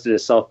didn't want to list it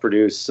as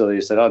self-produced, so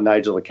they said, "Oh,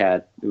 Nigel the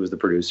Cat," who was the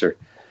producer.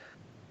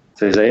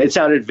 So it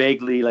sounded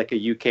vaguely like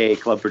a UK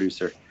club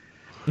producer.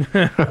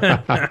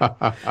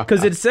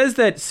 Because it says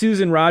that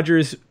Susan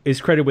Rogers is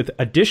credited with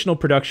additional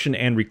production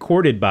and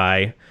recorded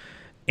by,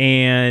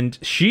 and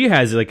she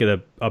has like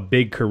a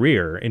big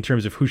career in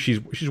terms of who she's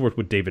worked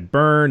with David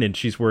Byrne, and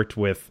she's worked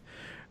with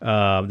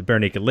the Bare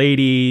Naked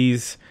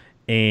Ladies,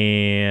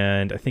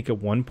 and I think at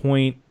one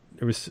point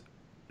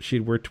she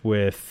had worked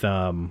with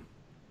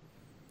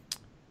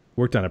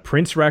worked on a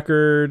Prince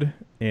record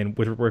and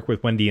would work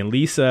with Wendy and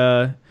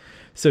Lisa.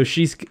 So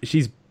she's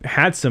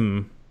had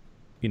some,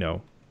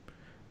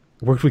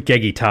 worked with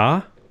Geggy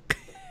Ta.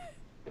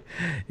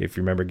 If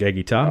you remember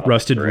Geggy Ta,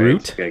 Rusted Great.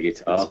 Root.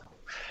 Geggy Ta.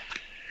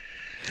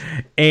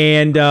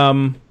 And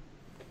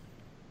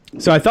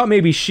so I thought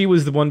maybe she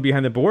was the one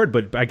behind the board,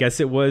 but I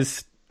guess it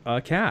was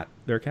Kat.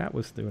 Their Kat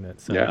was doing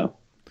it. So. Yeah.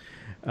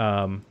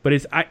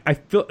 But I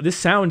feel this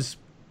sounds,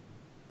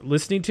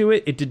 listening to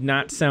it, it did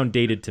not sound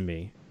dated to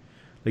me.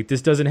 Like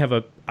this doesn't have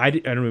I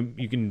don't know,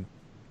 you can,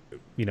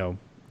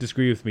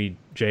 disagree with me,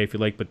 Jay, if you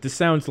like, but this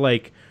sounds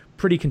like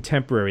pretty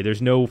contemporary.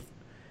 There's no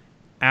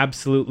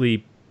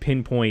absolutely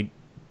pinpoint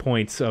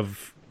points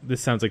of this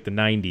sounds like the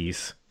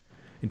 90s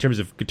in terms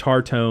of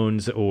guitar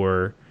tones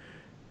or,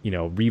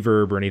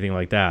 reverb or anything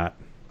like that.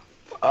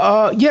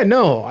 Yeah,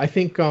 no, I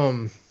think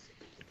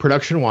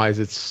production wise,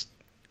 it's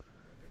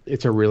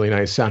a really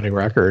nice sounding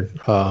record,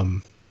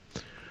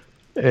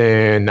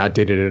 and not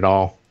dated at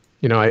all.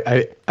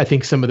 I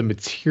think some of the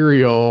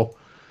material,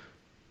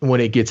 when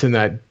it gets in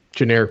that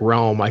generic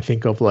realm, I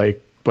think of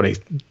like what I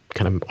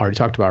kind of already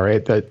talked about,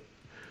 right? That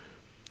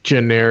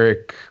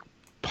generic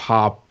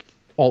pop,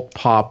 alt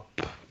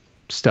pop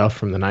stuff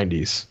from the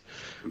 90s.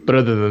 But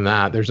other than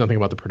that, there's nothing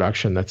about the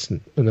production that's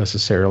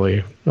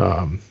necessarily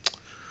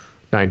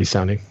 90s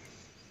sounding.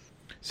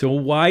 So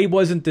why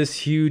wasn't this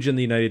huge in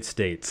the United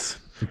States?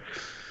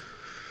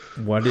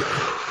 What?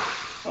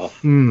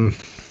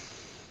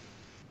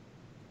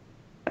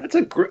 That's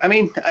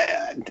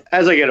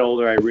as I get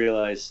older, I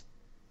realize,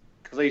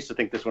 because I used to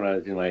think this when I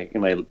was in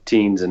my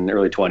teens and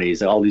early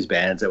 20s, and all these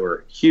bands that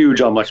were huge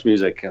on Much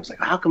Music. I was like,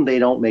 how come they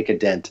don't make a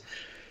dent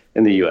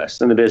in the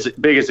U.S.? And the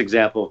biggest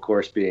example, of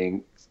course,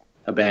 being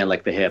a band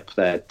like The Hip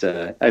that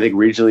I think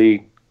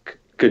regionally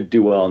could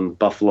do well in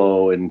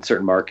Buffalo and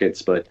certain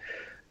markets, but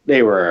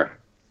they were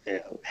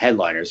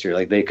headliners here.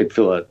 Like they could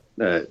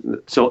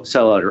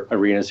sell out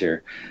arenas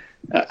here.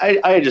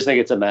 I just think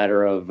it's a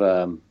matter of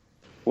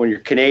when you're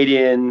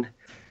Canadian.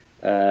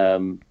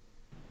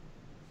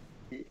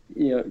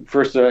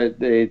 First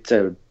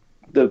the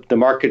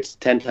market's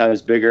 10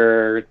 times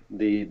bigger.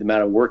 The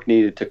amount of work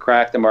needed to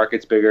crack the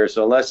market's bigger.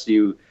 So unless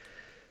you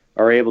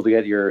are able to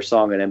get your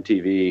song on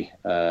MTV,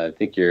 I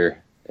think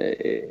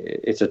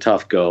it's a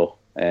tough go.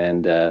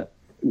 And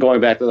going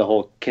back to the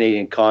whole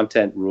Canadian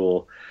content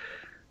rule,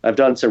 I've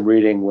done some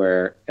reading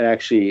where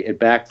it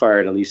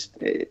backfired. At least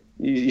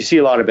you see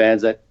a lot of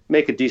bands that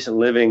make a decent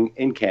living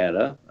in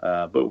Canada,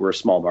 but we're a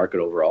small market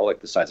overall, like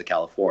the size of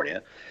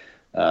California.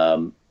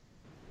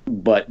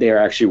 But there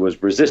actually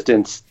was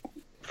resistance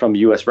from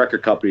U.S.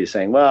 record companies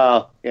saying,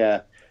 well,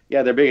 yeah,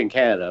 they're big in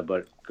Canada,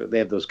 but they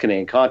have those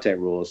Canadian content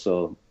rules.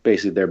 So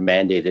basically they're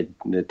mandated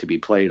to be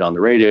played on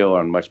the radio or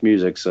on Much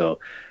Music. So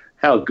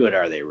how good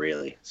are they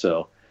really?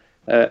 So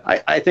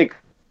I think,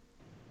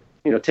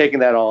 taking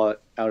that all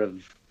out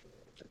of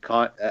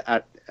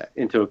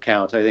into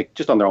account, I think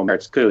just on their own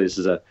merits, clearly this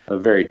is a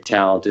very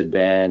talented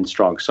band,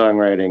 strong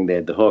songwriting. They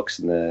had the hooks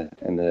and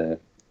the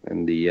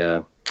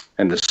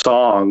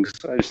songs.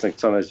 I just think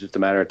sometimes it's just a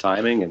matter of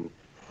timing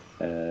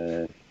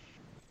and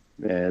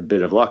a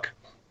bit of luck.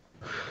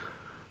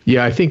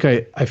 Yeah, I think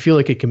I feel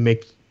like it can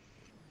make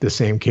the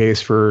same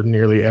case for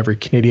nearly every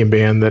Canadian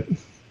band that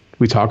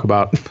we talk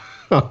about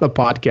on the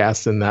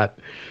podcast, in that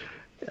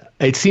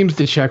it seems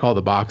to check all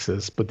the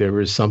boxes, but there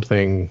was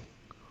something,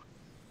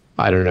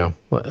 I don't know,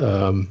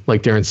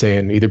 like Darren's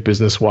saying, either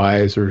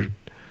business-wise or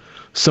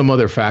some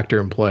other factor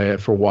in play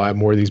for why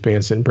more of these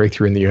bands didn't break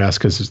through in the U.S.,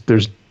 because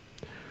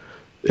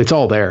it's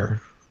all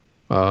there.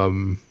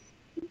 And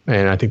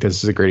I think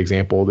this is a great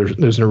example.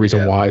 There's no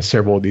reason why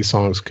several of these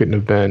songs couldn't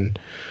have been,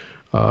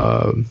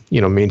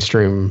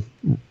 mainstream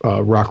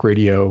rock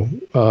radio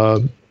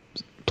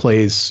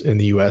plays in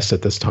the U.S.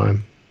 at this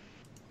time.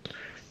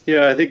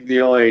 Yeah, I think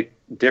the only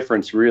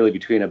difference really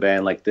between a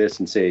band like this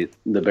and say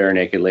the Bare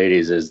Naked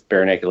Ladies is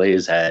Bare Naked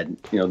Ladies had,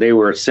 they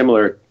were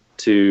similar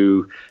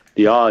to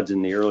the Odds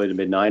in the early to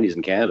mid 90s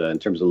in Canada in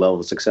terms of level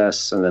of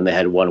success. And then they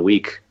had 1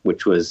 week,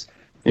 which was,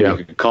 you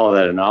could call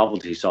that a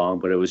novelty song,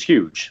 but it was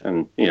huge.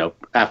 And,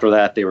 after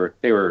that they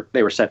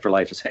were set for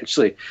life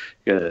essentially.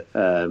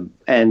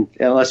 And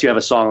unless you have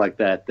a song like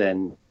that,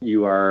 then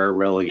you are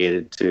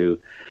relegated to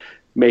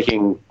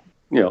making,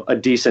 a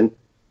decent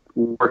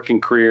working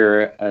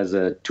career as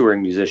a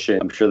touring musician.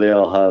 I'm sure they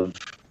all have,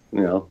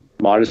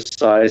 modest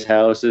sized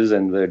houses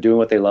and they're doing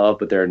what they love,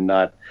 but they're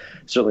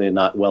certainly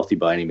not wealthy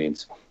by any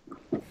means.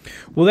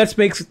 Well,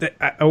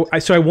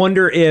 so I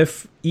wonder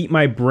if Eat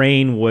My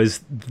Brain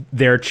was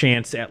their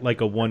chance at like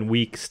a 1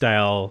 week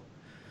style,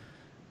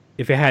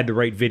 if it had the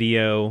right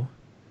video,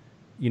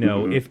 You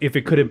know, if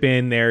it could have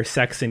been their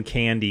Sex and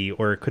Candy,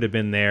 or it could have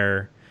been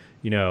their,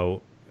 you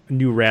know,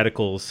 New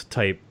Radicals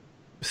type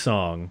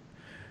song,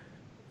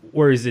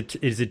 or is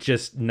it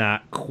just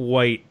not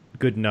quite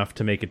good enough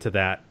to make it to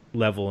that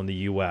level in the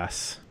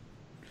U.S.?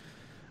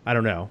 I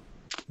don't know,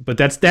 but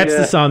that's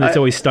the song that's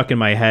always stuck in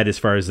my head as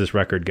far as this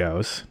record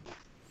goes.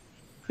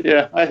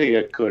 Yeah, I think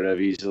it could have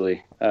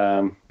easily.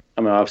 I mean,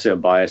 obviously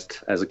I'm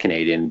biased as a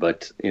Canadian,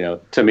 but you know,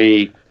 to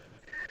me,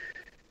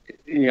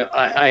 you know,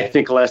 I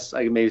think less.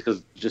 Maybe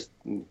because just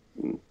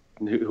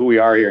who we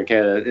are here in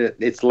Canada,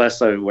 it's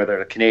less of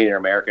whether a Canadian or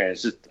American.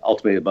 It's just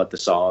ultimately about the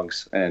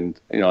songs, and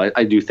you know,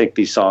 I do think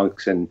these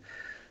songs can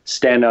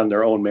stand on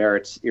their own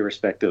merits,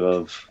 irrespective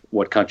of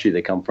what country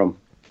they come from.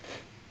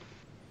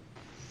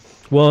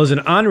 Well, as an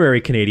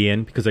honorary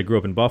Canadian, because I grew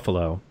up in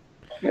Buffalo,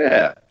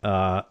 Yeah.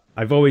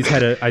 I've always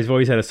had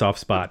a soft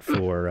spot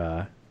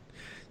for,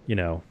 you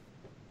know,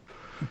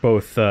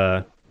 both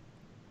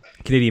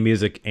Canadian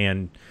music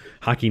and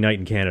Hockey Night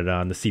in Canada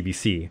on the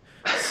CBC.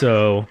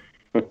 So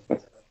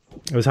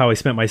it was how I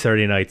spent my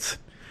Saturday nights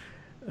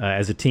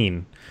as a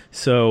teen.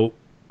 So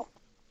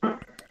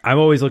I'm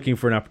always looking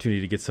for an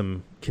opportunity to get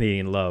some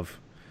Canadian love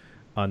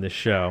on this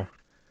show.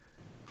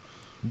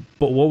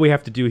 But what we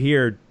have to do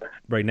here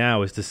right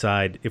now is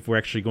decide if we're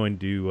actually going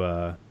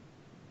to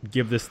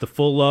give this the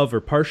full love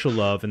or partial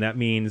love, and that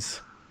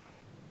means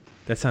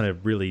that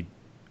sounded really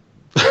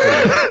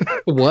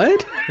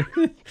What?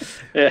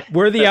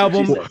 we're the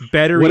album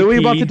better What EP, are we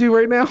about to do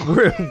right now?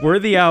 we're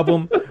the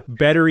album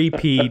better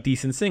EP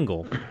decent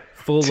single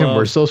full Tim, love.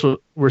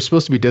 we're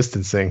supposed to be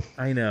distancing.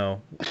 I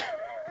know,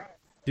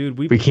 dude,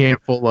 We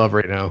can't full love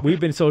right now. we've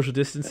been social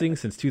distancing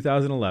since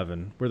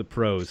 2011. We're the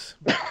pros.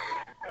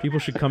 People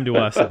should come to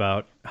us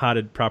about how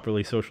to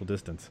properly social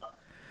distance.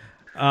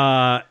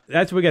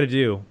 That's what we got to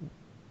do.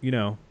 You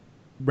know,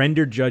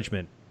 render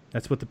judgment.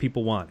 That's what the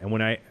people want.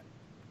 And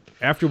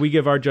after we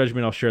give our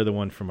judgment, I'll share the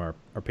one from our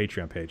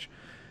Patreon page.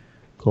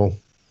 Cool.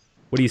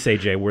 What do you say,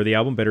 Jay? We're the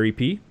album better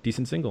EP,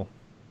 decent single.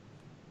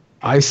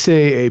 I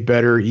say a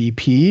better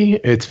EP.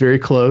 It's very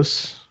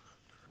close.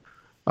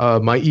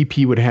 My EP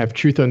would have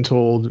Truth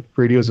Untold,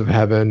 Radios of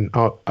Heaven,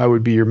 I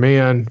Would Be Your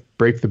Man,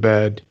 Break the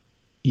Bed,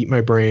 Eat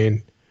My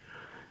Brain.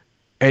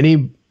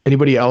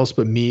 Anybody else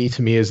but me,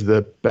 to me, is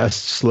the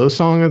best slow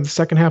song of the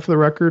second half of the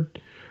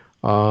record.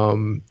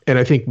 And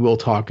I think We'll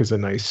Talk is a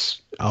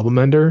nice album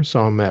ender.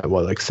 So I'm at,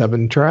 like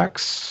 7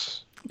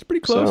 tracks? It's pretty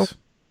close.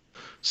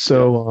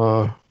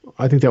 So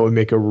I think that would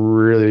make a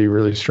really,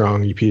 really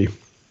strong EP.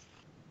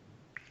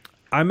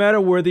 I'm at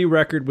a worthy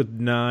record with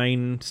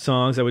 9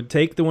 songs. I would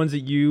take the ones that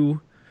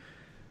you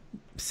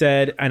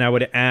said, and I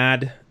would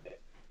add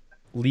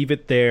Leave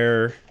It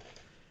There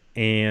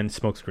and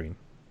Smokescreen.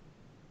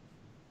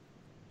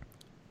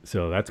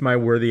 So that's my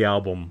worthy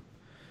album.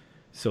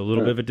 So a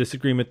little bit of a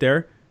disagreement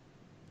there.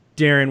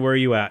 Darren, where are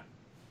you at?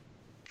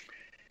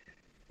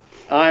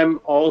 I'm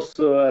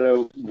also at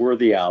a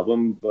worthy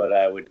album, but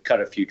I would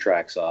cut a few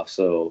tracks off.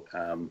 So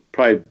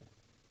probably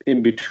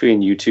in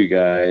between you two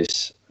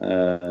guys,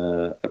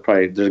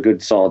 there's a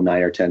good solid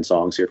 9 or 10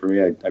 songs here for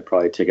me. I'd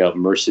probably take out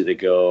Mercy to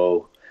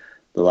Go,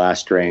 The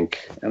Last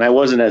Drink. And I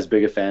wasn't as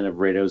big a fan of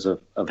Radios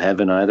of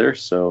Heaven either.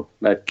 So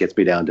that gets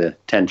me down to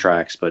 10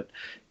 tracks. But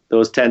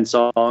those 10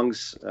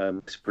 songs,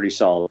 it's pretty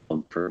solid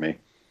for me.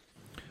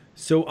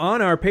 So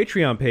on our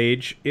Patreon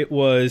page, it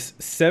was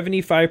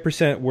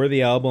 75%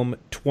 worthy album,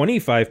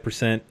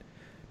 25%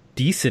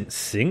 decent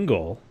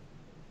single.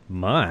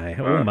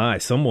 My,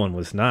 someone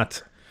was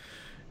not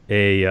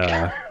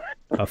a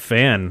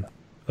fan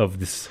of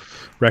this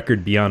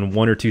record beyond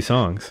 1 or 2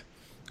 songs.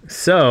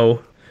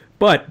 So,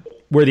 but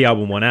worthy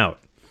album won out.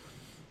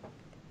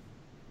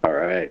 All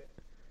right.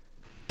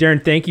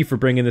 Darren, thank you for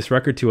bringing this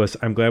record to us.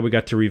 I'm glad we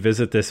got to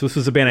revisit this. This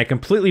was a band I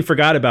completely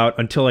forgot about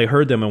until I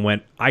heard them and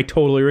went, I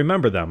totally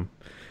remember them.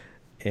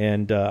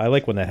 And I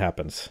like when that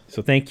happens.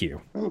 So thank you.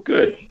 Oh,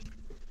 good.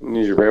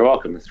 You're very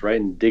welcome. It's right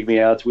in Dig Me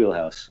Out's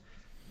wheelhouse.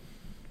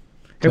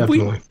 Have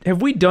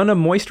we done a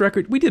Moist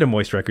record? We did a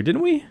Moist record,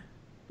 didn't we?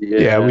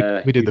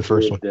 Yeah, we did the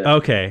first one.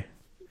 Okay.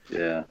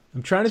 Yeah.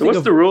 I'm trying to So think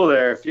what's the rule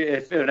there?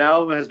 If an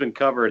album has been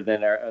covered,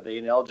 then are they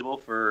ineligible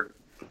for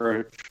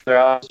their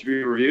albums to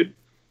be reviewed?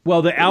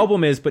 Well, the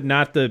album is, but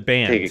not the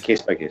band. Take it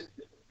case by case.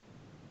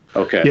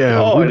 Okay.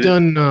 Yeah, we've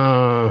done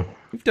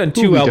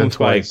 2 albums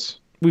twice.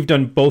 We've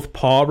done both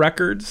Paw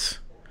records.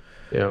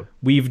 Yeah.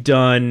 We've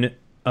done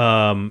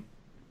There's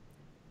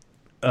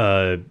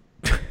been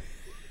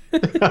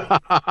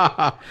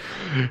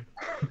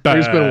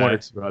 1 or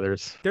 2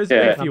 others. There's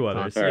been a few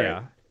others,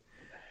 yeah.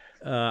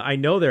 I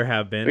know there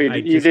have been.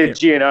 You did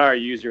GNR,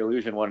 Use Your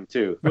Illusion 1 and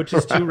 2. Which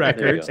is 2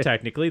 records,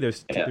 technically.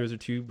 Those are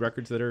 2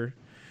 records that are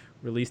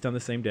released on the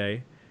same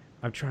day.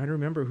 I'm trying to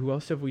remember, who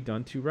else have we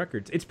done 2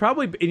 records? It's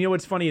probably, and you know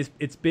what's funny is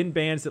it's been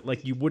bands that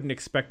like you wouldn't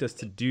expect us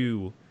to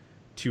do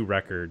 2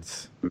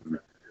 records,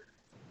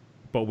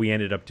 but we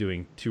ended up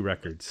doing 2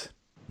 records.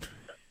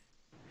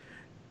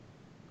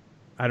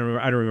 I don't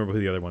remember who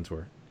the other ones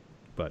were,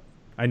 but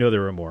I know there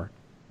were more.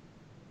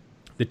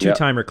 The Two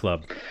Timer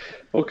Club.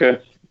 Okay.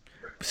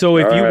 So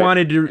if All you right.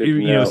 wanted to, Good to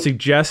you know, know.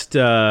 suggest,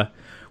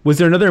 was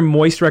there another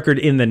Moist record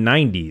in the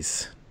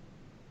 90s?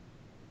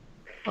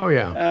 Oh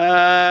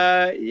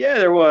yeah. Yeah,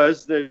 there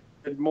was.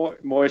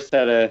 Moist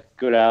had a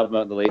good album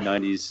out in the late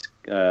 90s.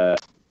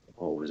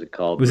 What was it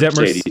called? Was that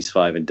Mercedes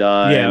 5 and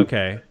Dime? Yeah,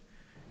 okay.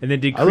 And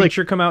then did I like-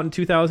 Creature come out in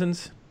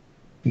 2000s?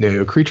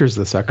 No, Creature's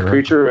the second. Right?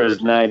 Creature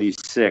was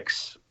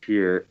 96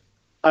 here.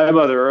 I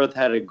Mother Earth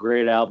had a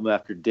great album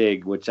after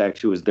Dig, which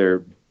actually was their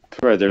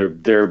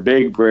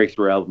big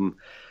breakthrough album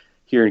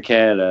here in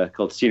Canada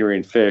called Scenery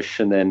and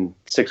Fish. And then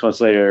 6 months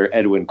later,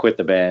 Edwin quit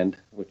the band,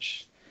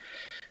 which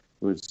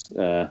was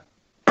our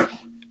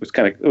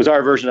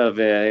version of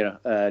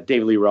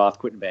David Lee Roth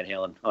quitting Van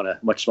Halen on a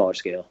much smaller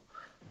scale.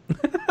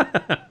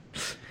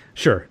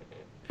 Sure.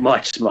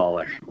 Much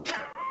smaller.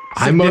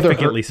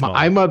 Significantly smaller.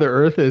 I Mother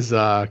Earth is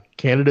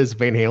Canada's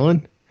Van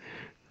Halen.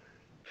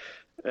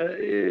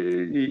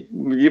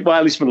 Well,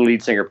 at least from the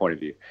lead singer point of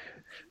view.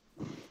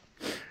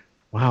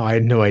 Wow, I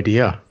had no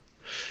idea.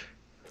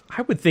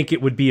 I would think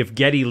it would be if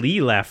Geddy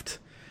Lee left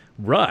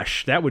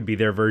Rush. That would be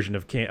their version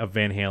of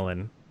Van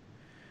Halen.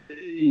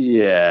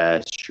 Yeah,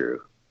 it's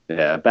true.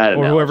 Yeah, bad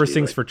Or analogy, whoever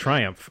sings but- for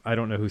Triumph. I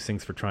don't know who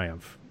sings for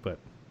Triumph, but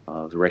it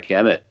was Rick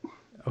Emmett.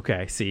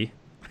 okay, see.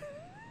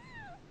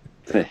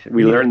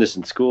 We learned this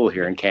in school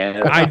here in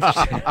Canada.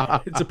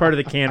 It's a part of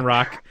the Can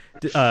Rock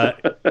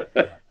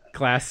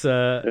class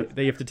that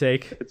you have to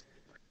take.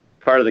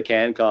 Part of the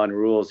CanCon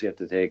rules you have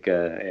to take.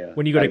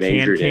 When you go to I've Can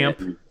majored in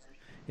Camp it.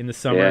 in the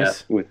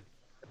summers.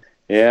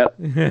 Yeah.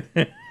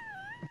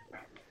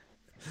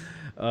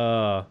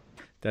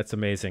 That's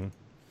amazing.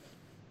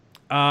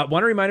 Want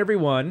to remind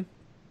everyone,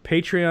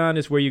 Patreon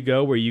is where you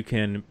go, where you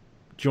can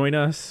join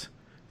us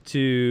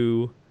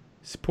to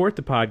support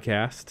the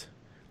podcast,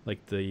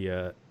 like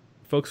the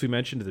folks we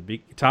mentioned at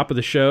the top of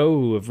the show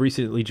who have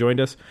recently joined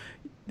us.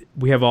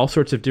 We have all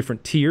sorts of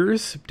different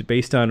tiers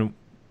based on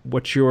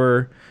what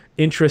your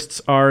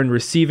interests are in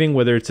receiving,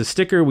 whether it's a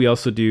sticker. We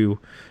also do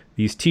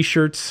these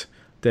T-shirts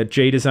that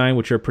Jay designed,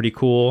 which are pretty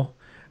cool.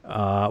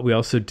 We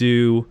also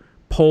do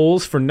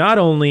polls for not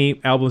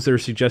only albums that are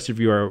suggested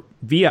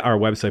via our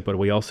website, but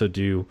we also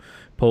do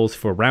polls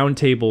for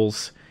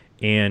roundtables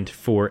and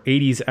for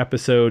 80s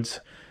episodes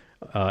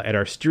at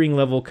our steering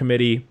level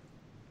committee.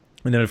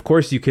 And then, of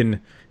course, you can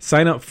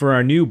sign up for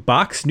our new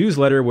box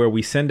newsletter where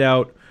we send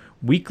out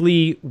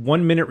weekly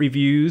 1-minute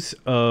reviews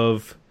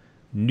of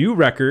new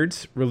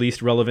records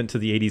released relevant to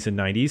the 80s and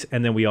 90s.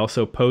 And then we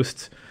also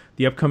post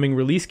the upcoming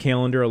release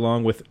calendar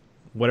along with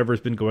whatever's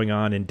been going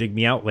on in Dig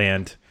Me Out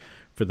land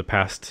for the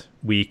past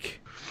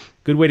week.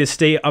 Good way to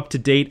stay up to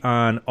date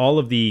on all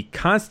of the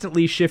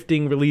constantly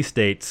shifting release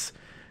dates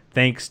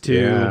thanks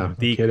to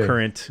the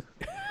current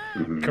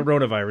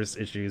coronavirus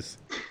issues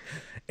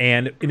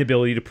and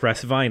inability to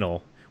press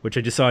vinyl, which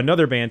I just saw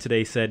another band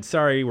today said,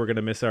 sorry, we're going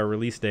to miss our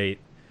release date.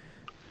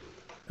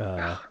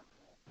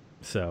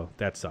 So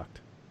that sucked.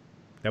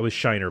 That was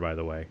Shiner, by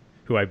the way,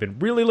 who I've been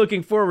really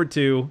looking forward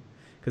to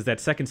because that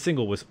second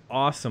single was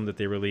awesome that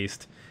they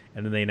released,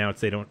 and then they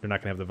announced they're not going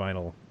to have the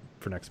vinyl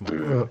for next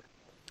month.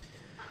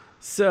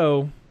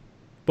 So,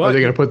 but Are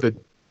they going to put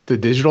the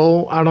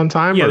digital out on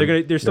time? yeah,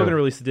 or- they're still no? going to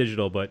release the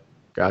digital, but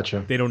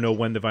Gotcha. they don't know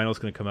when the vinyl is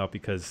going to come out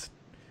because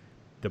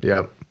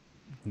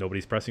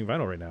nobody's pressing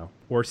vinyl right now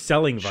or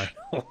selling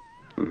vinyl.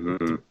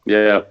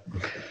 Yeah.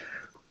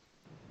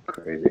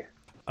 Crazy.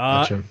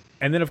 Gotcha.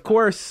 And then, of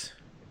course,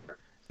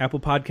 Apple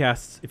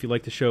Podcasts. If you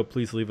like the show,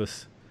 please leave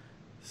us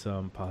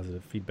some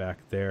positive feedback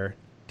there.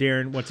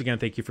 Darren, once again,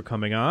 thank you for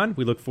coming on.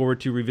 We look forward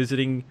to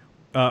revisiting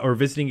or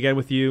visiting again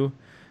with you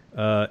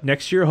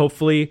next year.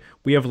 Hopefully,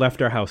 we have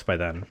left our house by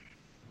then.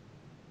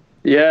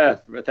 Yeah.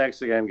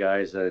 Thanks again,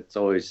 guys. It's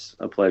always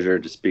a pleasure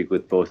to speak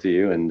with both of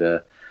you. And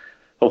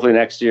hopefully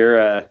next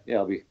year,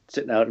 I'll be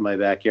sitting out in my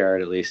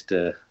backyard at least.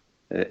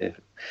 If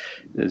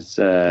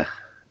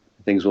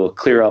things will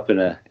clear up in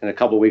a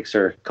couple weeks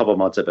or a couple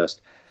months at best.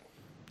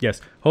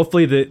 Yes.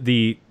 Hopefully,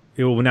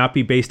 it will not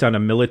be based on a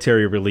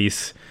military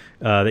release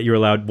that you're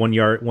allowed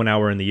 1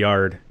 hour in the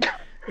yard.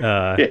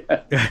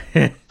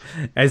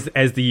 As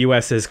the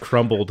U.S. has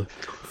crumbled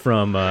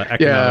from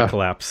economic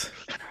collapse.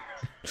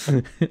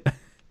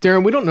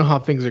 Darren, we don't know how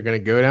things are going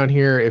to go down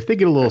here. If they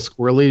get a little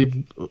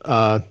squirrely,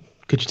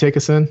 could you take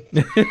us in?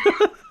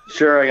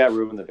 Sure, I got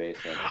room in the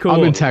basement. Cool.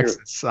 I'm in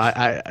Texas.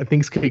 I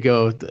things could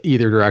go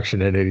either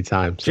direction at any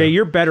time. So. Jay,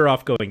 you're better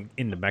off going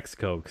into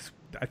Mexico 'cause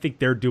I think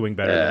they're doing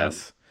better than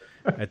us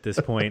at this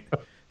point.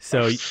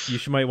 So you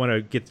might want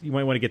to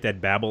get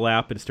that Babbel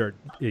app and start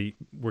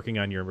working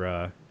on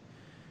your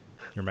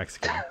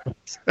Mexican.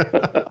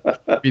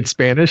 In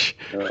Spanish?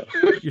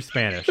 Your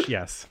Spanish,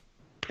 yes.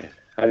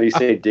 How do you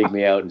say "dig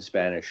me out" in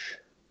Spanish?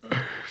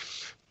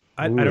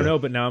 I don't know,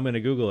 but now I'm going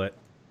to Google it.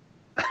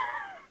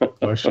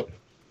 Question.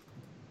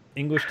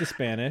 English to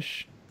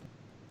Spanish,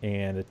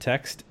 and the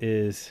text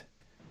is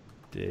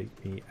 "dig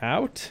me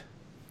out."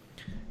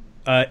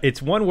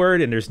 It's one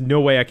word, and there's no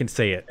way I can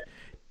say it.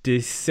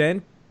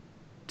 Desenterrarme.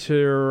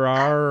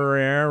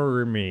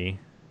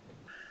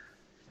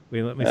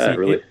 Wait, let me see.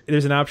 Really?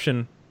 There's an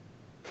option.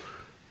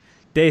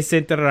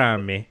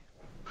 Desenterrarme.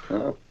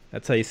 Oh.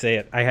 That's how you say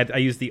it. I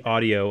used the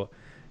audio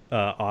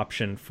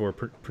option for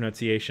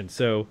pronunciation.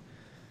 So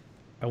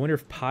I wonder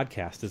if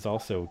podcast is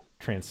also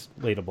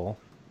translatable.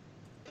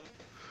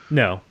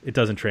 No, it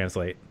doesn't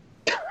translate.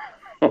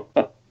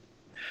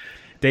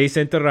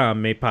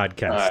 Desenterrame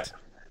podcast.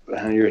 All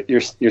right.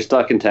 You're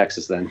stuck in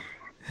Texas then.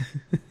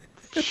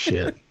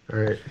 Shit. All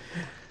right.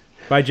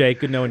 Bye, Jay.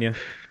 Good knowing you.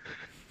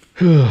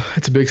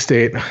 It's a big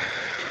state.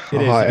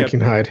 It is. I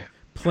can hide.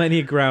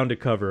 Plenty of ground to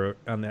cover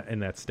on that in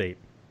that state.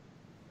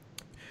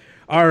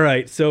 All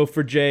right. So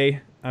for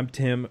Jay, I'm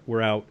Tim.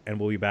 We're out, and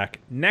we'll be back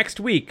next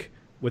week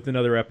with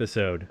another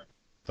episode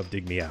of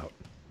Dig Me Out.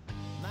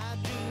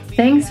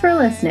 Thanks for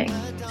listening.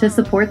 To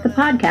support the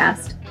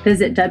podcast,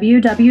 visit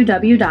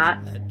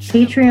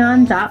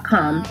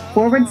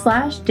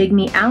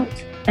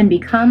www.patreon.com/digmeout and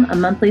become a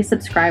monthly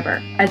subscriber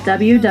at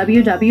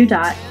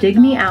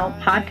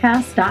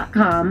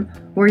www.digmeoutpodcast.com,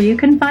 where you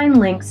can find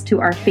links to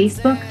our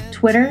Facebook,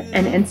 Twitter,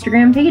 and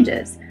Instagram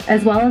pages,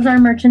 as well as our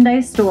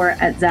merchandise store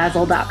at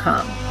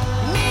Zazzle.com.